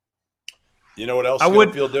 You know what else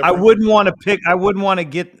feel different? I wouldn't want to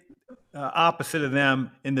get opposite of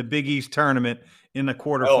them in the Big East tournament in the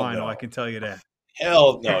quarterfinal. No. I can tell you that.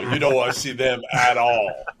 Hell no. You don't want to see them at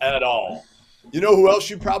all. At all. You know who else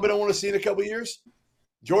you probably don't want to see in a couple of years?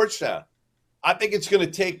 Georgetown. I think it's going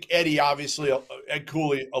to take Eddie, obviously, Ed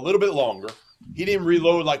Cooley, a little bit longer. He didn't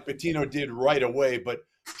reload like Pitino did right away, but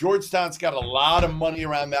Georgetown's got a lot of money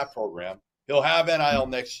around that program. He'll have NIL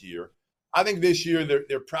next year. I think this year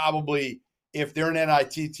they're probably, if they're an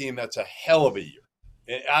NIT team, that's a hell of a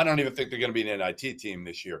year. I don't even think they're going to be an NIT team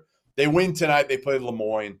this year. They win tonight. They play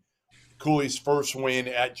Lemoyne. Cooley's first win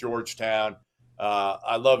at Georgetown.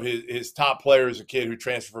 I love his top player is a kid who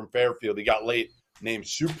transferred from Fairfield. He got late, named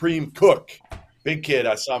Supreme Cook. Big kid.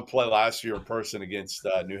 I saw him play last year in person against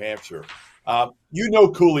New Hampshire. You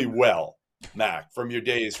know Cooley well, Mac, from your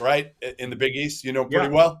days, right? In the Big East, you know pretty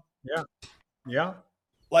well? Yeah.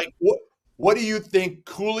 Like, what do you think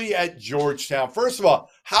Cooley at Georgetown? First of all,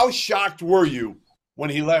 how shocked were you when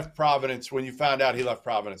he left Providence, when you found out he left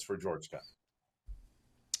Providence for Georgetown?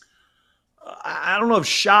 I don't know if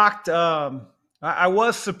shocked. I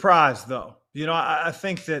was surprised, though. I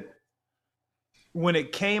think that when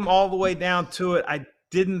it came all the way down to it, I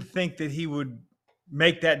didn't think that he would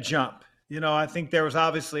make that jump. I think there was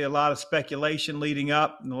obviously a lot of speculation leading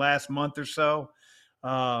up in the last month or so.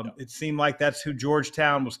 It seemed like that's who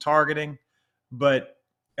Georgetown was targeting. But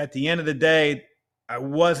at the end of the day, I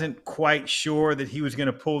wasn't quite sure that he was going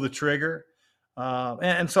to pull the trigger.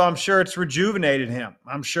 And so I'm sure it's rejuvenated him.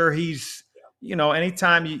 I'm sure he's,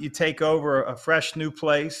 anytime you take over a fresh new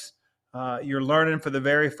place, you're learning for the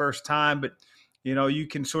very first time, but, you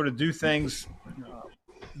can sort of do things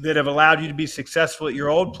that have allowed you to be successful at your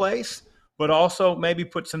old place, but also maybe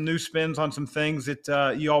put some new spins on some things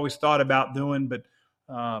that you always thought about doing, but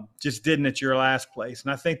just didn't at your last place.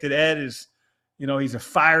 And I think that Ed is, he's a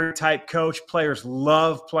fiery type coach. Players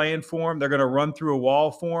love playing for him. They're going to run through a wall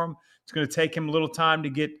for him. It's going to take him a little time to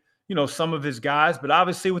get, some of his guys. But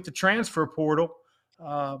obviously with the transfer portal,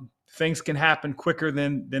 things can happen quicker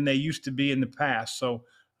than they used to be in the past. So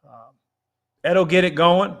Ed will get it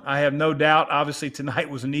going. I have no doubt. Obviously tonight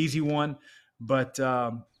was an easy one. But,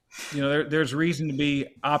 there's reason to be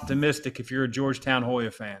optimistic if you're a Georgetown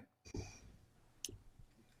Hoya fan.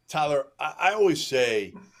 Tyler, I always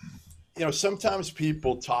say, sometimes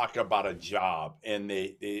people talk about a job and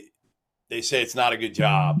they say it's not a good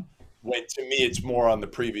job, when to me it's more on the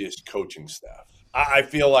previous coaching staff. I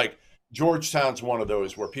feel like Georgetown's one of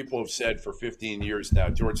those where people have said for 15 years now,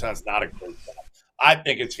 Georgetown's not a great job. I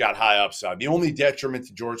think it's got high upside. The only detriment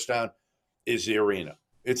to Georgetown is the arena.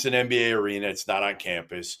 It's an NBA arena. It's not on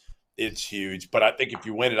campus. It's huge. But I think if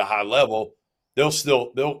you win at a high level, they'll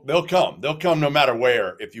come. They'll come no matter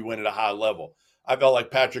where if you win at a high level. I felt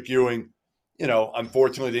like Patrick Ewing,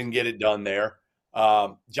 unfortunately didn't get it done there.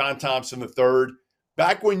 John Thompson III,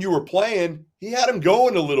 back when you were playing, he had him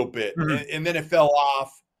going a little bit, and then it fell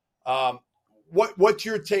off. What's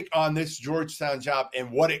your take on this Georgetown job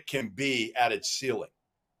and what it can be at its ceiling?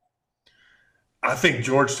 I think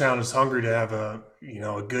Georgetown is hungry to have a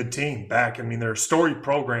good team back. I mean, they're a storied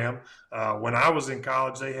program. When I was in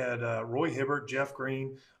college, they had Roy Hibbert, Jeff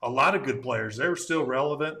Green, a lot of good players. They were still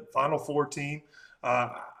relevant. Final Four team.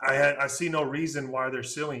 I see no reason why their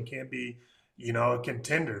ceiling can't be, a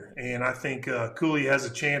contender. And I think Cooley has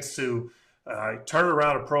a chance to turn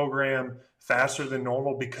around a program faster than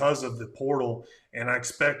normal because of the portal. And I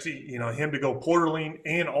expect, him to go portaling.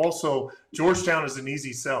 And also, Georgetown is an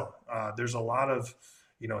easy sell. There's a lot of,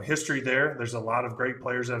 history there. There's a lot of great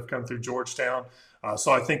players that have come through Georgetown.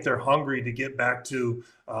 So I think they're hungry to get back to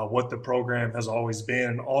what the program has always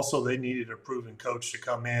been. And also, they needed a proven coach to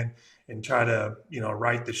come in and try to,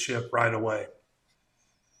 right the ship right away.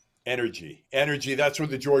 Energy. That's what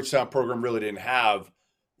the Georgetown program really didn't have,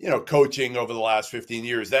 coaching over the last 15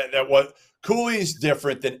 years. That what Cooley's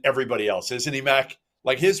different than everybody else, isn't he, Mac?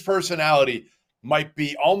 Like, his personality might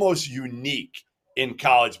be almost unique in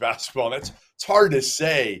college basketball. It's hard to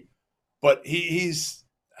say, but he's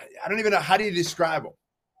I don't even know, how do you describe him?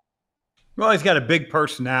 Well, he's got a big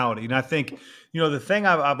personality, and I think the thing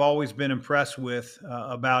I've always been impressed with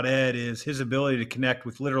about Ed is his ability to connect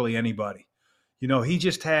with literally anybody. He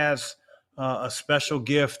just has a special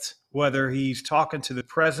gift, whether he's talking to the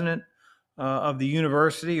president of the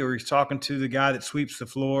university or he's talking to the guy that sweeps the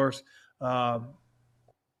floors.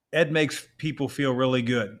 Ed makes people feel really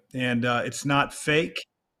good, and it's not fake.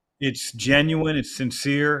 It's genuine. It's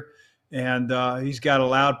sincere, and he's got a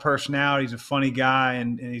loud personality. He's a funny guy,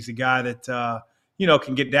 and he's a guy that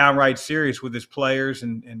can get downright serious with his players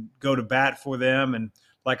and go to bat for them. And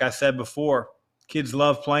like I said before, kids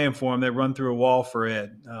love playing for him. They run through a wall for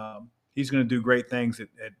Ed. He's going to do great things at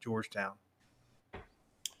Georgetown.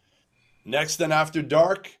 Next on After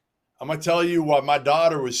Dark, I'm going to tell you why my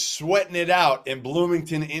daughter was sweating it out in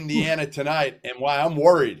Bloomington, Indiana tonight, and why I'm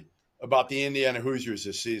worried about the Indiana Hoosiers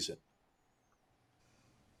this season.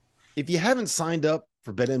 If you haven't signed up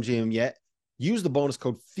for BetMGM yet, use the bonus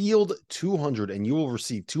code FIELD200 and you will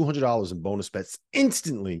receive $200 in bonus bets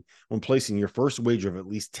instantly when placing your first wager of at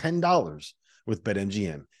least $10 with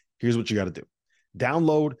BetMGM. Here's what you got to do.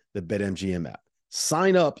 Download the BetMGM app.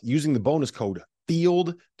 Sign up using the bonus code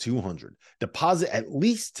FIELD200. Deposit at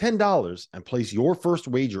least $10 and place your first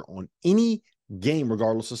wager on any game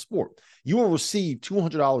regardless of sport. You will receive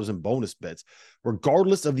 $200 in bonus bets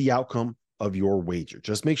regardless of the outcome of your wager.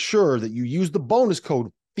 Just make sure that you use the bonus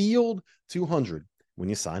code FIELD200 when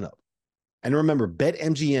you sign up. And remember,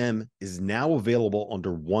 BetMGM is now available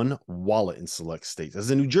under one wallet in select states. As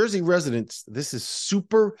a New Jersey resident, this is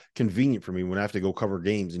super convenient for me when I have to go cover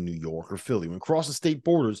games in New York or Philly. When crossing state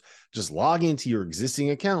borders, just log into your existing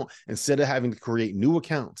account instead of having to create new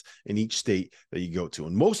accounts in each state that you go to.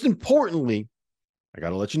 And most importantly, I got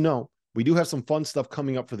to let you know, we do have some fun stuff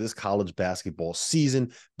coming up for this college basketball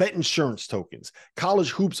season. Bet insurance tokens, college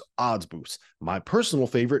hoops odds boosts, my personal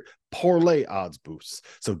favorite, parlay odds boosts.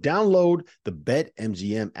 So download the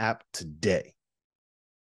BetMGM app today.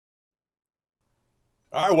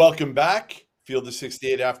 All right, welcome back. Field of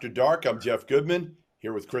 68 After Dark. I'm Jeff Goodman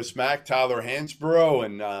here with Chris Mack, Tyler Hansborough,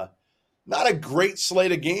 and not a great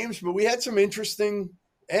slate of games, but we had some interesting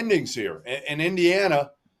endings here. And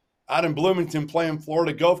Indiana out in Bloomington playing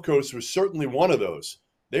Florida Gulf Coast was certainly one of those.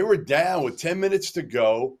 They were down with 10 minutes to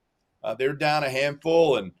go. They were down a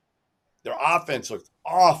handful, and their offense looked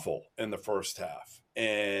awful in the first half.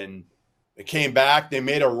 And they came back. They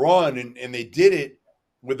made a run, and they did it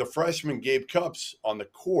with the freshman Gabe Cupps on the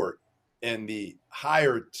court and the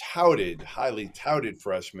highly touted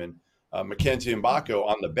freshman Mackenzie Mbako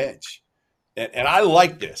on the bench. And I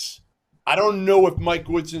like this. I don't know if Mike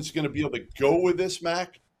Woodson's going to be able to go with this,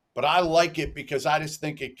 Mac, but I like it because I just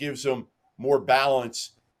think it gives them more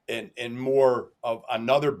balance and more of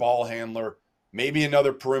another ball handler, maybe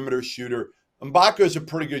another perimeter shooter. Mbako is a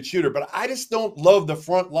pretty good shooter, but I just don't love the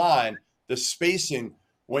front line, the spacing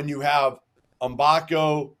when you have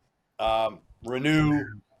Mbako, Renew,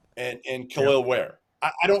 and Khalil Ware.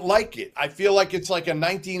 I don't like it. I feel like it's like a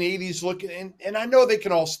 1980s look, and I know they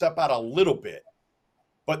can all step out a little bit,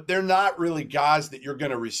 but they're not really guys that you're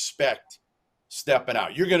going to respect stepping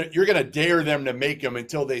out. You're gonna dare them to make them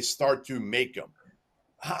until they start to make them.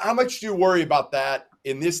 How much do you worry about that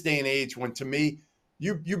in this day and age when, to me,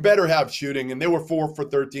 you better have shooting, and they were 4 for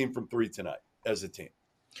 13 from 3 tonight as a team.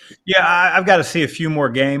 Yeah, I've got to see a few more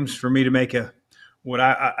games for me to make what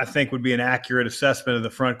I think would be an accurate assessment of the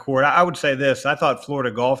front court. I would say this. I thought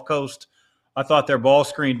Florida Gulf Coast, I thought their ball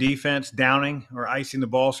screen defense, downing or icing the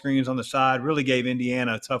ball screens on the side, really gave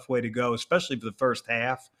Indiana a tough way to go, especially for the first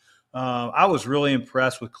half. I was really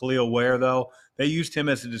impressed with Khalil Ware, though. They used him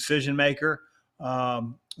as a decision maker.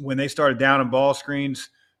 When they started down in ball screens,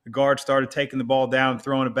 the guard started taking the ball down and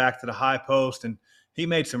throwing it back to the high post, and he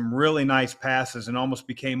made some really nice passes and almost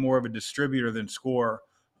became more of a distributor than scorer.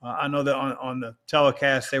 I know that on the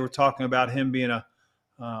telecast they were talking about him being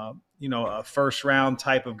a first round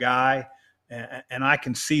type of guy, and I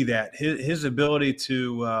can see that his ability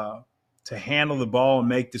to handle the ball and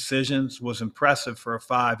make decisions was impressive for a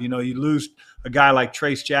 5. You lose a guy like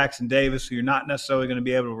Trace Jackson Davis, who you're not necessarily going to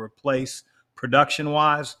be able to replace production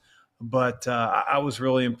wise, but I was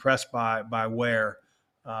really impressed by Ware,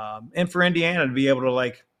 and for Indiana to be able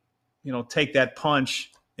to take that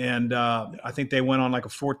punch. And I think they went on like a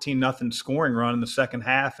 14-0 scoring run in the second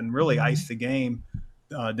half and really iced the game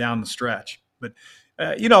down the stretch. But,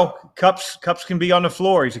 Cups can be on the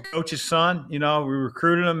floor. He's a coach's son. We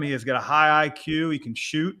recruited him. He has got a high IQ. He can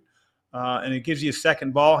shoot. And it gives you a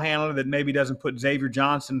second ball handler that maybe doesn't put Xavier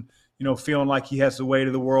Johnson, feeling like he has the weight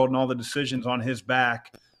of the world and all the decisions on his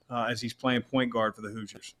back as he's playing point guard for the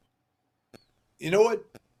Hoosiers. You know what?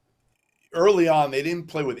 Early on, they didn't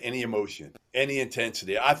play with any emotion, any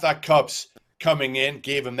intensity. I thought Cups coming in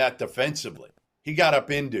gave him that defensively. He got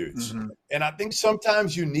up in dudes. Mm-hmm. And I think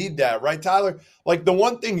sometimes you need that, right, Tyler? Like the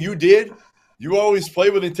one thing you did, you always play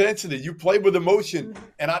with intensity. You played with emotion.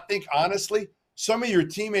 And I think, honestly, some of your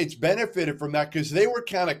teammates benefited from that because they were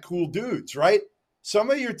kind of cool dudes, right? Some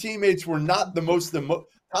of your teammates were not the most Kyle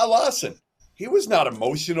Lawson, he was not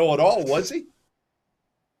emotional at all, was he?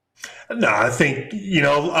 No, I think,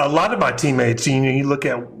 a lot of my teammates, you look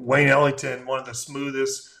at Wayne Ellington, one of the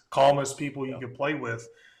smoothest, calmest people you can play with.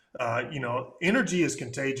 Energy is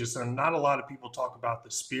contagious, and not a lot of people talk about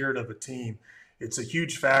the spirit of a team. It's a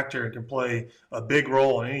huge factor and can play a big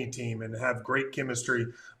role in any team and have great chemistry.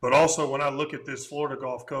 But also when I look at this Florida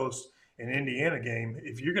Gulf Coast and Indiana game,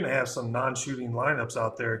 if you're going to have some non-shooting lineups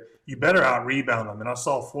out there, you better out-rebound them. And I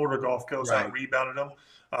saw Florida Gulf Coast out-rebounded them.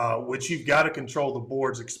 Which you've got to control the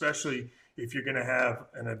boards, especially if you're going to have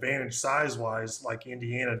an advantage size-wise like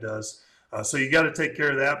Indiana does. So you got to take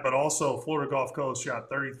care of that. But also Florida Gulf Coast shot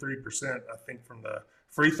 33%, I think, from the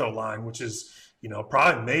free throw line, which is,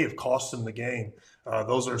 probably may have cost them the game.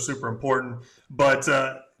 Those are super important. But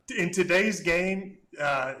in today's game,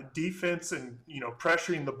 defense and,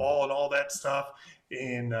 pressuring the ball and all that stuff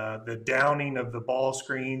and the downing of the ball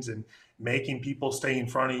screens and making people stay in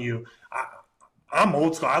front of you, I'm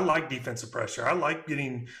old school. I like defensive pressure. I like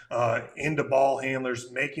getting into ball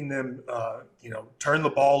handlers, making them, turn the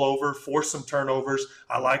ball over, force some turnovers.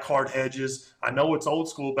 I like hard hedges. I know it's old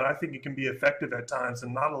school, but I think it can be effective at times.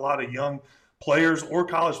 And not a lot of young players or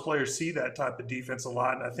college players see that type of defense a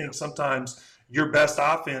lot. And I think sometimes your best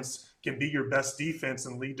offense can be your best defense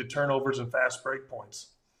and lead to turnovers and fast break points.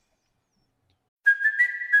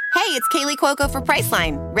 Hey, it's Kaylee Cuoco for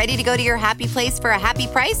Priceline. Ready to go to your happy place for a happy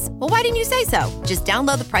price? Well, why didn't you say so? Just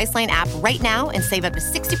download the Priceline app right now and save up to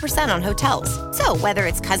 60% on hotels. So whether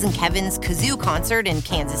it's Cousin Kevin's Kazoo Concert in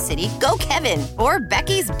Kansas City, go Kevin, or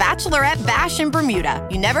Becky's Bachelorette Bash in Bermuda,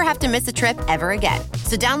 you never have to miss a trip ever again.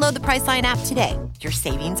 So download the Priceline app today. Your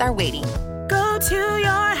savings are waiting. Go to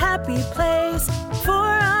your happy place for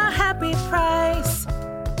a happy price.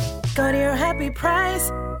 Go to your happy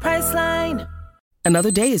price, Priceline.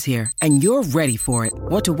 Another day is here, and you're ready for it.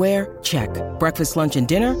 What to wear? Check. Breakfast, lunch, and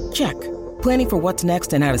dinner? Check. Planning for what's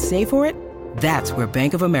next and how to save for it? That's where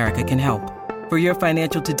Bank of America can help. For your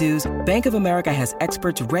financial to-dos, Bank of America has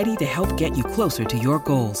experts ready to help get you closer to your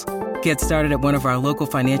goals. Get started at one of our local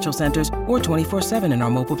financial centers or 24/7 in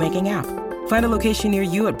our mobile banking app. Find a location near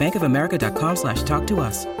you at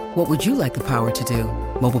bankofamerica.com/talktous. What would you like the power to do?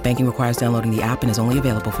 Mobile banking requires downloading the app and is only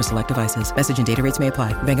available for select devices. Message and data rates may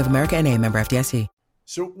apply. Bank of America NA, member FDIC.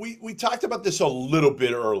 So we talked about this a little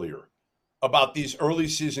bit earlier, about these early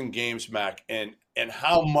season games, Mac, and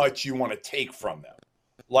how much you want to take from them.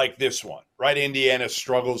 Like this one, right? Indiana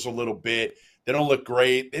struggles a little bit. They don't look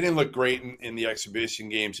great. They didn't look great in the exhibition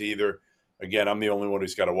games either. Again, I'm the only one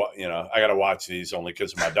who's got to watch. I got to watch these only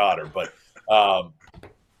because of my daughter. But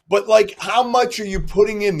But like, how much are you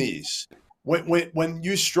putting in these when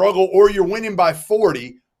you struggle or you're winning by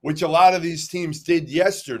 40, which a lot of these teams did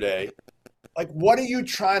yesterday? Like, what are you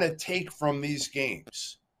trying to take from these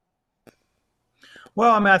games?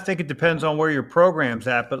 Well, I mean, I think it depends on where your program's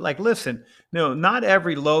at. But, like, listen, not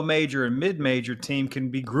every low major and mid major team can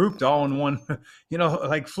be grouped all in one.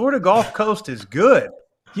 Like Florida Gulf Coast is good.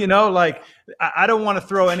 Like, I don't want to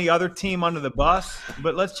throw any other team under the bus,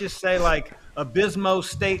 but let's just say like Abismo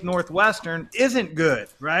State Northwestern isn't good,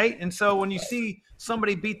 right? And so when you see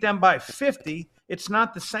somebody beat them by 50, it's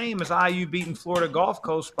not the same as IU beating Florida Gulf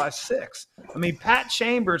Coast by 6. I mean, Pat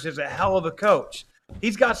Chambers is a hell of a coach.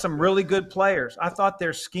 He's got some really good players. I thought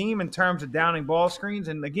their scheme in terms of downing ball screens,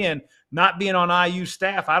 and again, not being on IU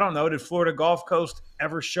staff, I don't know, did Florida Gulf Coast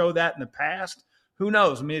ever show that in the past? Who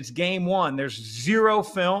knows? I mean, it's game one. There's zero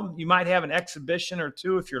film. You might have an exhibition or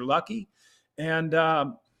two if you're lucky. And,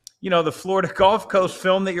 the Florida Gulf Coast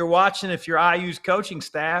film that you're watching, if you're IU's coaching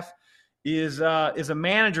staff, is a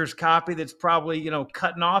manager's copy that's probably,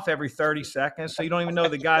 cutting off every 30 seconds. So you don't even know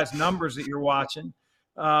the guy's numbers that you're watching.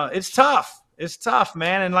 It's tough. It's tough,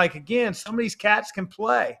 man. And like, again, some of these cats can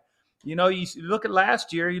play. You look at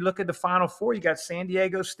last year, you look at the Final Four, you got San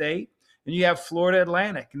Diego State and you have Florida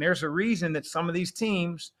Atlantic. And there's a reason that some of these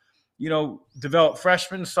teams, develop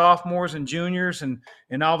freshmen, sophomores, and juniors, and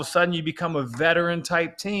all of a sudden you become a veteran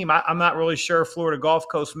type team. I'm not really sure Florida Gulf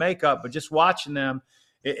Coast makeup, but just watching them,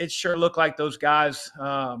 it sure looked like those guys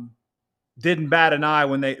didn't bat an eye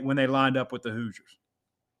when they lined up with the Hoosiers.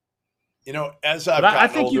 As I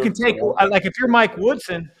think you can take, like, if you're Mike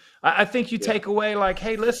Woodson, I think you take away, like,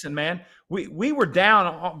 hey, listen, man, we were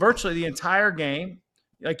down virtually the entire game,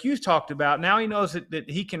 like you talked about. Now he knows that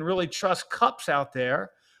he can really trust Cups out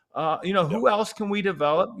there. Who else can we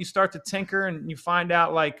develop? You start to tinker and you find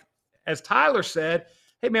out, like, as Tyler said,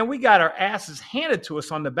 hey, man, we got our asses handed to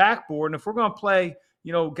us on the backboard. And if we're going to play,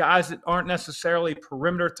 guys that aren't necessarily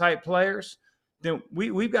perimeter type players, then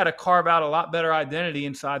we've got to carve out a lot better identity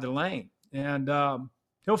inside the lane. And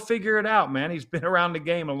he'll figure it out, man. He's been around the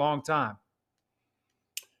game a long time.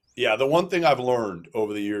 Yeah, the one thing I've learned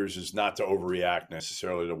over the years is not to overreact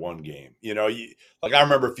necessarily to one game. Like I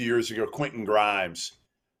remember a few years ago, Quentin Grimes,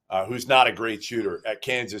 who's not a great shooter, at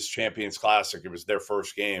Kansas Champions Classic. It was their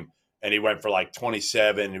first game, and he went for like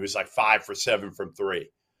 27. He was like 5 for 7 from 3.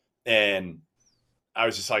 And I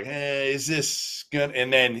was just like, hey, is this good?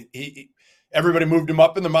 And then everybody moved him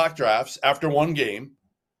up in the mock drafts after one game,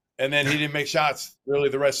 and then he didn't make shots really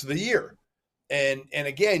the rest of the year. And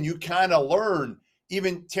again, you kind of learn.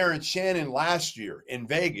 Even Terrence Shannon last year in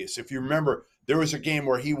Vegas, if you remember, there was a game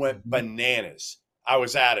where he went bananas. I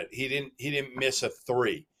was at it. He didn't miss a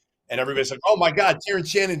 3. And everybody's like, oh, my God, Terrence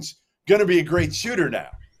Shannon's going to be a great shooter now.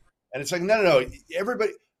 And it's like, no.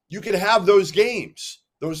 Everybody, you can have those games,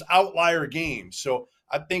 those outlier games. So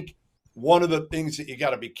I think one of the things that you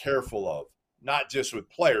got to be careful of, not just with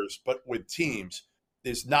players, but with teams,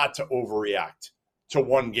 is not to overreact to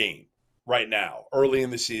one game right now, early in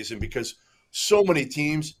the season, because so many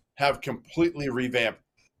teams have completely revamped,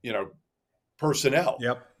 personnel.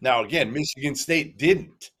 Yep. Now, again, Michigan State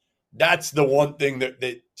didn't. That's the one thing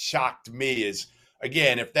that shocked me is,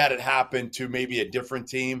 again, if that had happened to maybe a different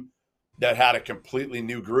team that had a completely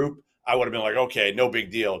new group, I would have been like, okay, no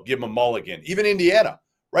big deal. Give them a mulligan. Even Indiana,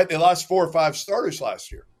 right? They lost 4 or 5 starters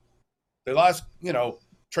last year. They lost,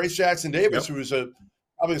 Trace Jackson Davis, who was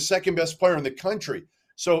probably the second best player in the country.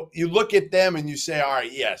 So you look at them and you say, all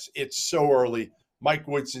right, yes, it's so early. Mike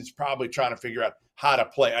Woodson's probably trying to figure out how to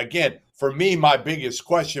play. Again, for me, my biggest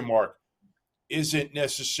question mark isn't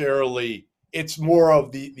necessarily – it's more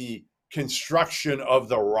of the construction of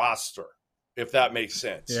the roster, if that makes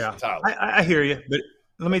sense. Yeah, Tyler. I hear you. But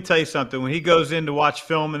let me tell you something. When he goes in to watch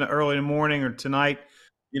film early in the morning or tonight,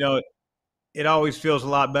 it always feels a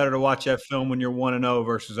lot better to watch that film when you're 1-0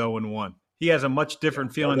 versus 0-1. He has a much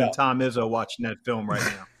different feeling than Tom Izzo watching that film right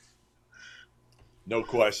now. No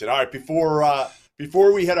question. All right,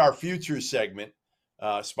 before we hit our future segment,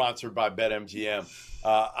 sponsored by BetMGM,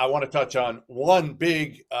 I want to touch on one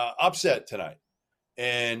big upset tonight.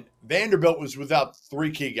 And Vanderbilt was without 3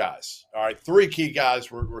 key guys. All right, 3 key guys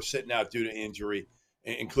were sitting out due to injury,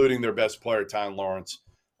 including their best player, Tyne Lawrence.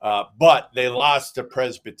 But they lost to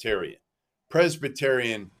Presbyterian.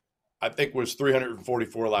 Presbyterian, I think, was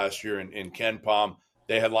 344 last year in Ken Palm.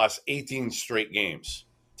 They had lost 18 straight games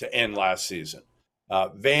to end last season.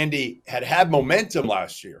 Vandy had momentum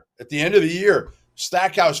last year. At the end of the year,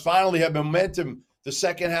 Stackhouse finally had momentum the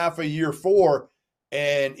second half of year 4,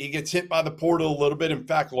 and he gets hit by the portal a little bit. In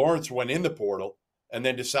fact, Lawrence went in the portal and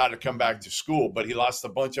then decided to come back to school, but he lost a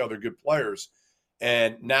bunch of other good players.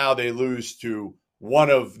 And now they lose to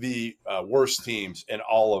one of the worst teams in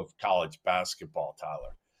all of college basketball,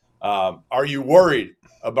 Tyler. Are you worried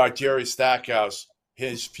about Jerry Stackhouse,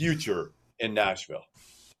 his future in Nashville?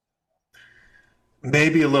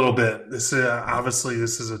 Maybe a little bit. This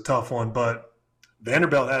is a tough one, but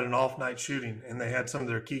Vanderbilt had an off-night shooting, and they had some of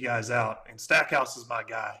their key guys out. And Stackhouse is my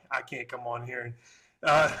guy. I can't come on here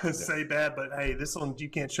and say bad, but hey, this one you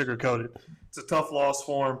can't sugarcoat it. It's a tough loss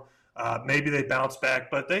for them. Maybe they bounce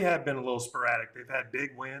back, but they have been a little sporadic. They've had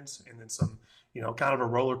big wins and then some, kind of a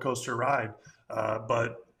roller coaster ride.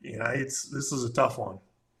 But this is a tough one.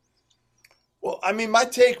 Well, I mean, my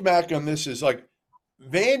take, Mac, on this is like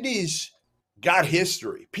Vandy's got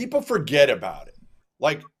history. People forget about it.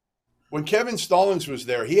 Like, when Kevin Stallings was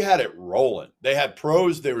there, he had it rolling. They had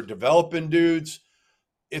pros. They were developing dudes.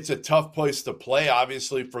 It's a tough place to play,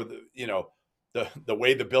 obviously, for the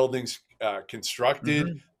way the building's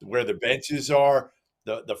constructed, where the benches are.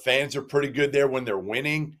 The fans are pretty good there when they're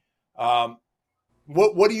winning.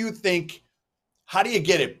 What do you think? How do you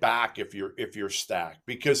get it back if you're Stack?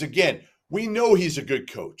 Because again, we know he's a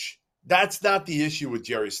good coach. That's not the issue with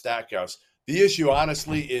Jerry Stackhouse. The issue,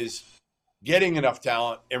 honestly, is getting enough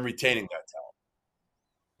talent and retaining that talent.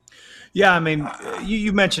 Yeah, I mean,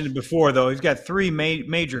 you mentioned it before, though. He's got three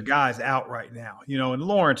major guys out right now, and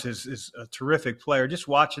Lawrence is a terrific player. Just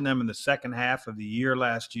watching them in the second half of the year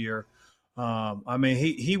last year, I mean,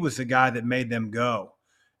 he was the guy that made them go.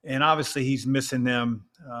 And obviously he's missing him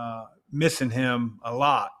a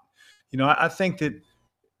lot. I think that,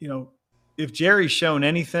 if Jerry's shown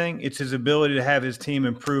anything, it's his ability to have his team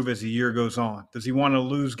improve as the year goes on. Does he want to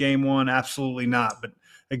lose game one? Absolutely not. But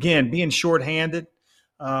again, being shorthanded,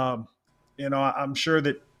 I'm sure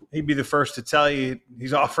that he'd be the first to tell you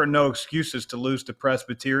he's offering no excuses to lose to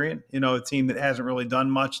Presbyterian, a team that hasn't really done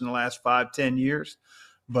much in the last 5-10 years.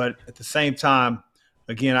 But at the same time,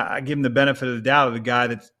 again, I give him the benefit of the doubt of the guy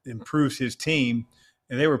that improves his team,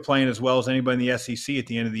 and they were playing as well as anybody in the SEC at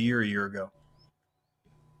the end of the year a year ago.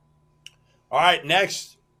 All right,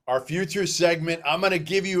 next, our future segment. I'm going to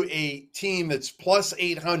give you a team that's plus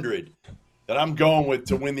 800 that I'm going with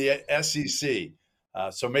to win the SEC.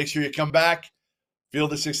 So make sure you come back.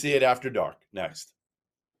 Field of 68 after dark. Next.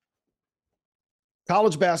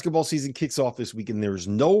 College basketball season kicks off this week, and there's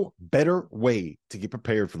no better way to get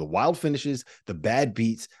prepared for the wild finishes, the bad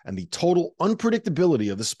beats, and the total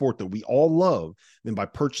unpredictability of the sport that we all love than by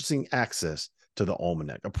purchasing access to the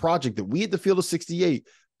Almanac, a project that we at the Field of 68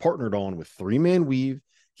 partnered on with 3-Man Weave,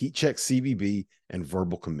 Heat Check CBB, and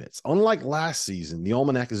Verbal Commits. Unlike last season, the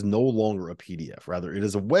Almanac is no longer a PDF. Rather, it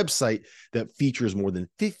is a website that features more than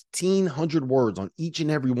 1,500 words on each and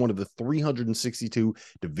every one of the 362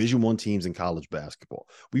 Division I teams in college basketball.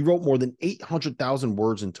 We wrote more than 800,000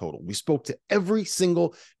 words in total. We spoke to every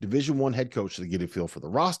single Division I head coach to get a feel for the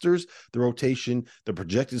rosters, the rotation, the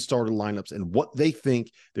projected starter lineups, and what they think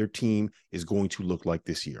their team is going to look like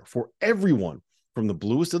this year. For everyone, from the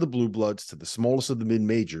bluest of the blue bloods to the smallest of the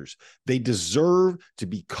mid-majors, they deserve to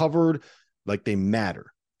be covered like they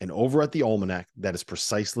matter. And over at the Almanac, that is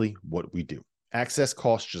precisely what we do. Access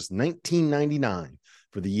costs just $19.99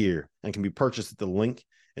 for the year and can be purchased at the link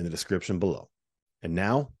in the description below. And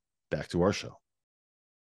now, back to our show.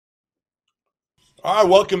 All right,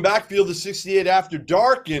 welcome back. Field of 68 after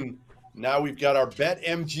dark. And now we've got our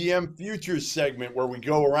BetMGM Futures segment where we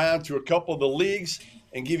go around to a couple of the leagues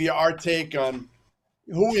and give you our take on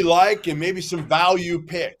who we like and maybe some value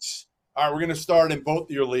picks. All right, we're going to start in both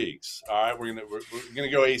of your leagues. All right, we're going to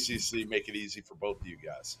go ACC, make it easy for both of you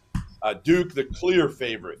guys. Duke, the clear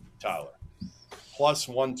favorite, Tyler, plus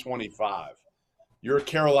 125. Your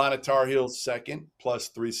Carolina Tar Heels second, plus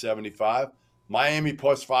 375. Miami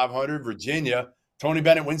plus 500. Virginia, Tony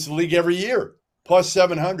Bennett wins the league every year, plus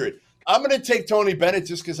 700. I'm going to take Tony Bennett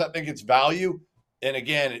just because I think it's value. And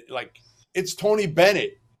again, it's Tony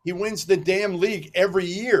Bennett. He wins the damn league every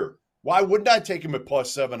year. Why wouldn't I take him at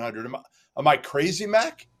plus 700? Am I crazy,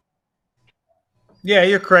 Mac? Yeah,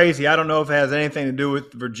 you're crazy. I don't know if it has anything to do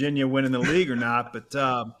with Virginia winning the league or not, but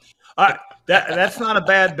that's not a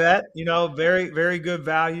bad bet. Very, very good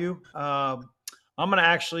value. I'm going to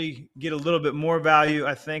actually get a little bit more value.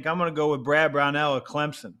 I think I'm going to go with Brad Brownell at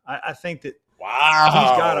Clemson. I think that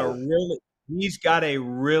he's got a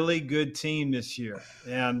really good team this year,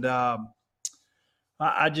 and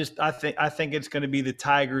I think it's going to be the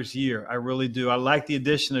Tigers' year. I really do. I like the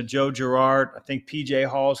addition of Joe Girard. I think P.J.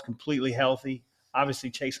 Hall is completely healthy. Obviously,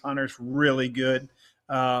 Chase Hunter's really good.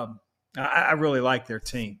 I really like their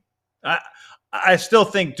team. I still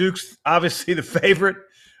think Duke's obviously the favorite,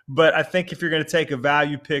 but I think if you're going to take a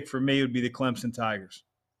value pick for me, it would be the Clemson Tigers.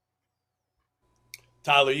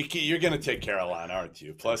 Tyler, you're going to take Carolina, aren't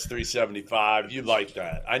you? Plus 375. You like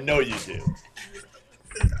that. I know you do.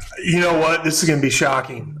 You know what? This is going to be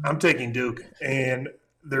shocking. I'm taking Duke, and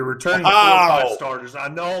they're returning 4 or 5 starters. I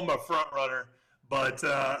know I'm a front runner, but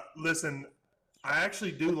listen, I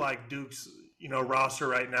actually do like Duke's roster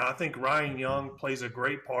right now. I think Ryan Young plays a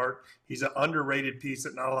great part. He's an underrated piece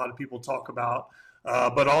that not a lot of people talk about.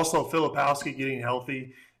 But also Filipowski getting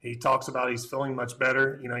healthy. He talks about he's feeling much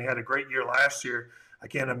better. He had a great year last year. I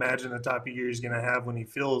can't imagine the type of year he's going to have when he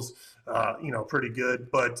feels, pretty good.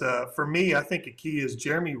 But for me, I think a key is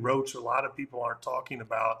Jeremy Roach. A lot of people aren't talking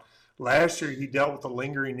about. Last year, he dealt with a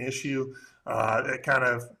lingering issue that kind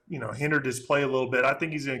of, hindered his play a little bit. I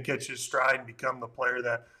think he's going to catch his stride and become the player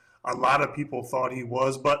that a lot of people thought he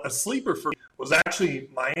was. But a sleeper for me was actually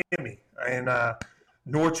Miami. And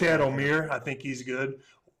Norchad Omier, I think he's good.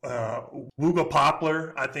 Wooga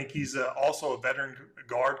Poplar, I think he's also a veteran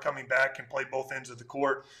guard coming back, can play both ends of the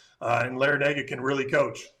court. And Larinaga can really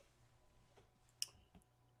coach.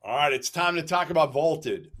 All right, it's time to talk about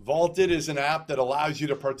Vaulted. Vaulted is an app that allows you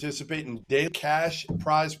to participate in daily cash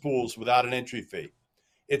prize pools without an entry fee.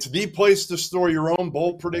 It's the place to store your own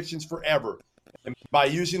bold predictions forever. And by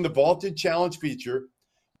using the Vaulted Challenge feature,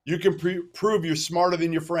 you can prove you're smarter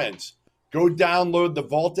than your friends. Go download the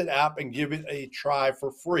Vaulted app and give it a try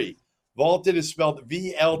for free. Vaulted is spelled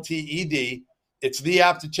VLTED. It's the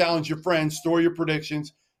app to challenge your friends, store your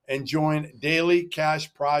predictions, and join daily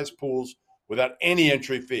cash prize pools without any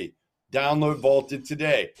entry fee. Download Vaulted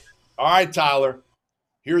today. All right, Tyler,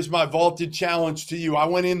 here's my Vaulted challenge to you. I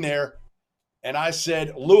went in there and I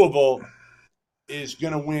said Louisville is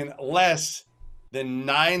going to win less than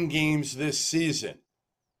 9 games this season.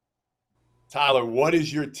 Tyler, what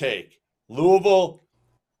is your take? Louisville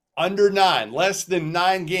under 9, less than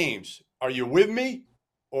 9 games. Are you with me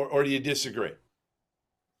or do you disagree?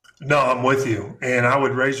 No, I'm with you, and I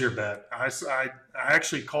would raise your bet. I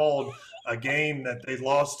actually called a game that they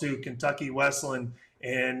lost to Kentucky Wesleyan,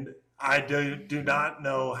 and I do not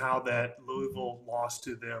know how that Louisville lost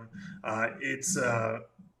to them.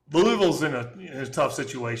 Louisville's in a tough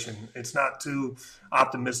situation. It's not too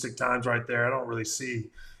optimistic times right there. I don't really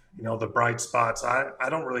see, the bright spots. I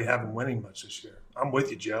don't really have them winning much this year. I'm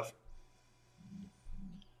with you, Jeff.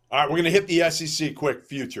 All right, we're going to hit the SEC quick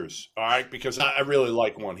futures, all right, because I really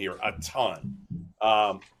like one here a ton.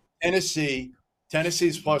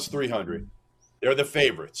 Tennessee's plus 300. They're the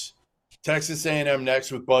favorites. Texas A&M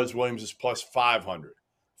next with Buzz Williams is plus 500.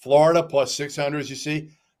 Florida plus 600, as you see.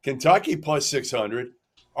 Kentucky plus 600.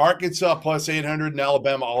 Arkansas plus 800, and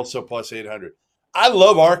Alabama also plus 800. I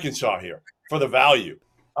love Arkansas here for the value.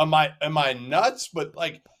 Am I nuts? But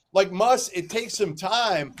like Muss, it takes some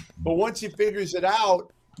time, but once he figures it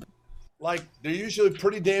out, they're usually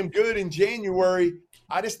pretty damn good in January.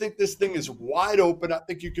 I just think this thing is wide open. I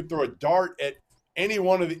think you could throw a dart at any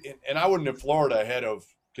one of the – and I wouldn't have Florida ahead of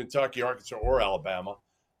Kentucky, Arkansas, or Alabama.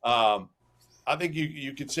 I think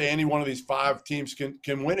you could say any one of these 5 teams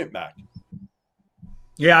can win it, Mac.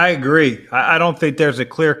 Yeah, I agree. I don't think there's a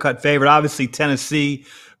clear-cut favorite. Obviously, Tennessee,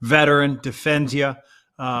 veteran, defends you.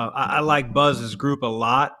 I like Buzz's group a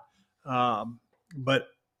lot, but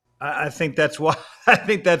I think that's why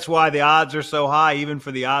the odds are so high, even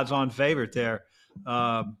for the odds-on favorite there.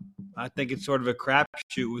 I think it's sort of a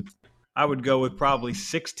crapshoot. I would go with probably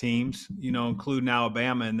 6 teams, including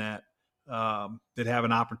Alabama in that have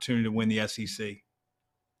an opportunity to win the SEC.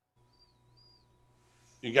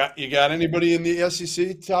 You got anybody in the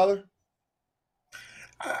SEC, Tyler?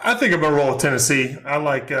 I think I'm going to roll with Tennessee.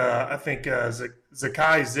 I think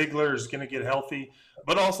Zakai Ziegler is going to get healthy.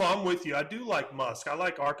 But also, I'm with you. I do like Musk. I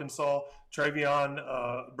like Arkansas. Travion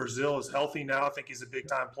Brazil is healthy now. I think he's a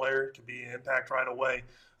big-time player. Could be an impact right away.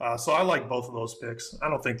 So I like both of those picks. I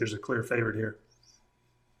don't think there's a clear favorite here.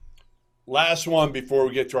 Last one before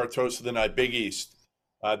we get to our toast of the night, Big East.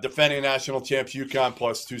 Defending national champs, UConn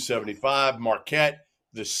plus 275. Marquette,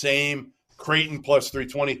 the same. Creighton plus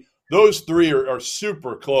 320. Those 3 are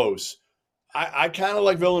super close. I kind of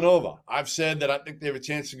like Villanova. I've said that I think they have a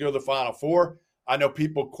chance to go to the Final Four. I know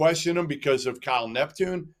people question them because of Kyle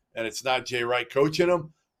Neptune, and it's not Jay Wright coaching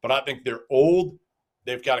them, but I think they're old.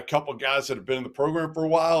 They've got a couple guys that have been in the program for a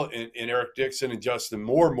while, in Eric Dixon and Justin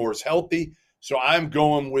Moore. Moore's healthy. So I'm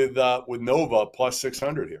going with Nova plus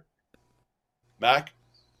 600 here. Mac?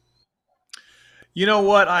 You know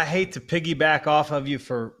what? I hate to piggyback off of you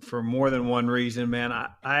for more than one reason, man. I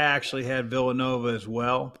actually had Villanova as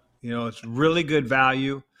well. It's really good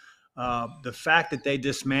value. The fact that they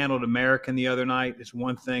dismantled American the other night is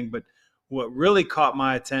one thing, but what really caught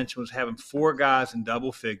my attention was having 4 guys in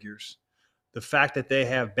double figures. The fact that they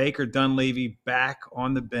have Baker Dunleavy back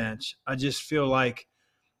on the bench, I just feel like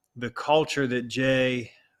the culture that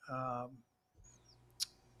Jay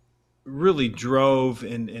really drove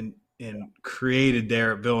and created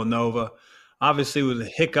there at Villanova. Obviously, it was a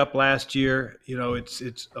hiccup last year. You know,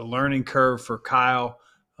 it's a learning curve for Kyle.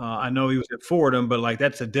 I know he was at Fordham, but like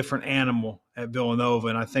that's a different animal at Villanova.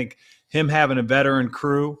 And I think him having a veteran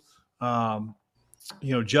crew,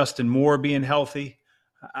 Justin Moore being healthy,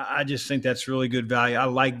 I just think that's really good value. I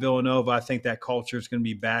like Villanova. I think that culture is going to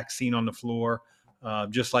be back, seen on the floor,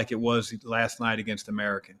 just like it was last night against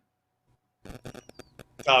American.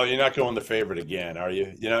 Oh, you're not going the favorite again, are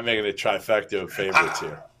you? You're not making a trifecta of favorites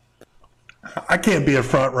here. I can't be a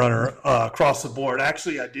front runner across the board.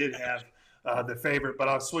 Actually, I did have the favorite, but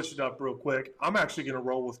I'll switch it up real quick. I'm actually going to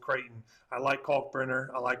roll with Creighton. I like Kalkbrenner.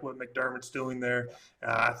 I like what McDermott's doing there.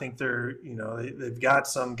 I think they've got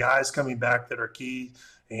some guys coming back that are key,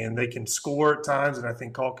 and they can score at times. And I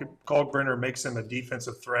think Kalkbrenner makes him a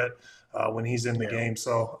defensive threat when he's in the game.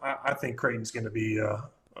 So I think Creighton's going to be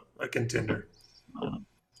a contender.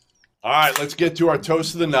 All right, let's get to our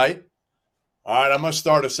toast of the night. All right, I'm going to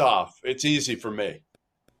start us off. It's easy for me.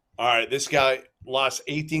 All right, this guy lost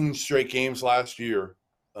 18 straight games last year,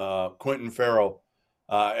 Quentin Farrell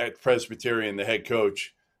at Presbyterian, the head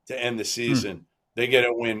coach, to end the season. They get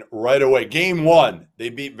a win right away. Game 1, they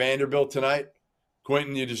beat Vanderbilt tonight.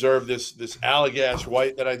 Quentin, you deserve this Allagash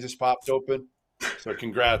White that I just popped open. So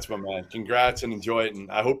congrats, my man. Congrats and enjoy it. And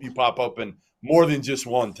I hope you pop open more than just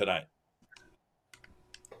one tonight.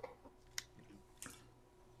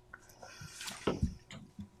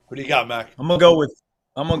 What do you got, Mac? I'm gonna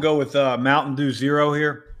go with Mountain Dew Zero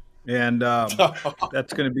here, and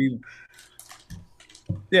that's gonna be.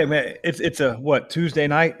 Yeah, man, it's a Tuesday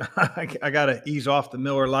night. I gotta ease off the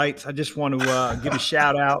Miller Lights. I just want to give a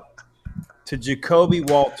shout out to Jacoby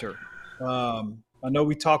Walter. I know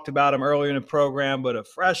we talked about him earlier in the program, but a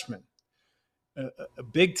freshman, a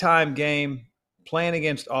big time game playing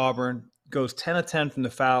against Auburn. Goes 10 of 10 from the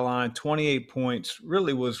foul line, 28 points,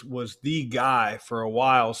 really was the guy for a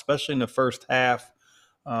while, especially in the first half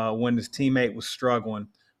when his teammate was struggling.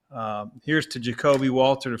 Here's to Jacoby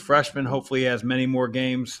Walter, the freshman. Hopefully he has many more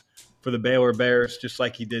games for the Baylor Bears, just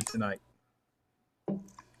like he did tonight.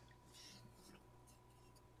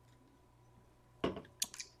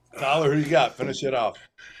 Tyler, who you got? Finish it off.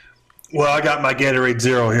 Well, I got my Gatorade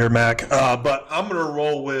Zero here, Mac, but I'm going to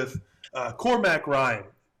roll with Cormac Ryan.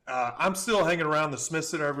 I'm still hanging around the Smith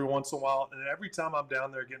Center every once in a while, and every time I'm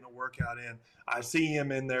down there getting a workout in, I see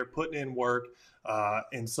him in there putting in work,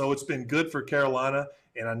 and so it's been good for Carolina.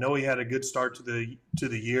 And I know he had a good start to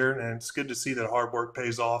the year, and it's good to see that hard work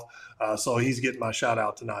pays off. So he's getting my shout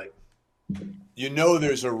out tonight. You know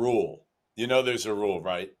there's a rule.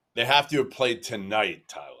 Right? They have to have played tonight,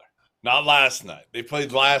 Tyler, not last night. They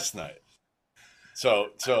played last night. So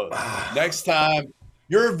next time.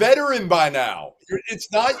 You're a veteran by now.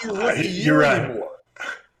 It's not your rookie year anymore.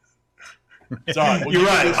 Sorry, you're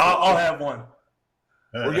right. I'll have one.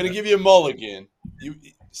 We're going to give you a mulligan. You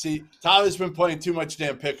see, Tyler's been playing too much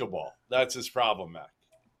damn pickleball. That's his problem, Mac.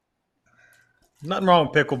 Nothing wrong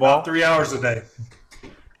with pickleball. About 3 hours a day.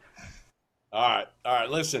 All right.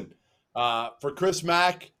 Listen, for Chris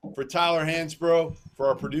Mack, for Tyler Hansbrough, for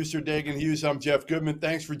our producer, Dagan Hughes, I'm Jeff Goodman.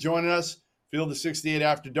 Thanks for joining us. Field of 68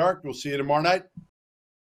 After Dark. We'll see you tomorrow night.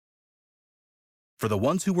 For the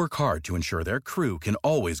ones who work hard to ensure their crew can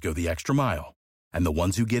always go the extra mile, and the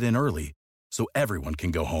ones who get in early so everyone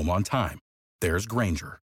can go home on time, there's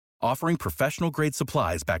Grainger, offering professional-grade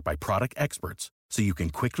supplies backed by product experts so you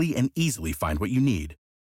can quickly and easily find what you need.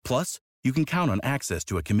 Plus, you can count on access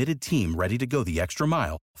to a committed team ready to go the extra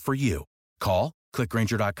mile for you. Call, click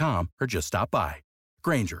Grainger.com, or just stop by.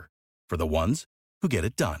 Grainger, for the ones who get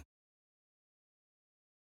it done.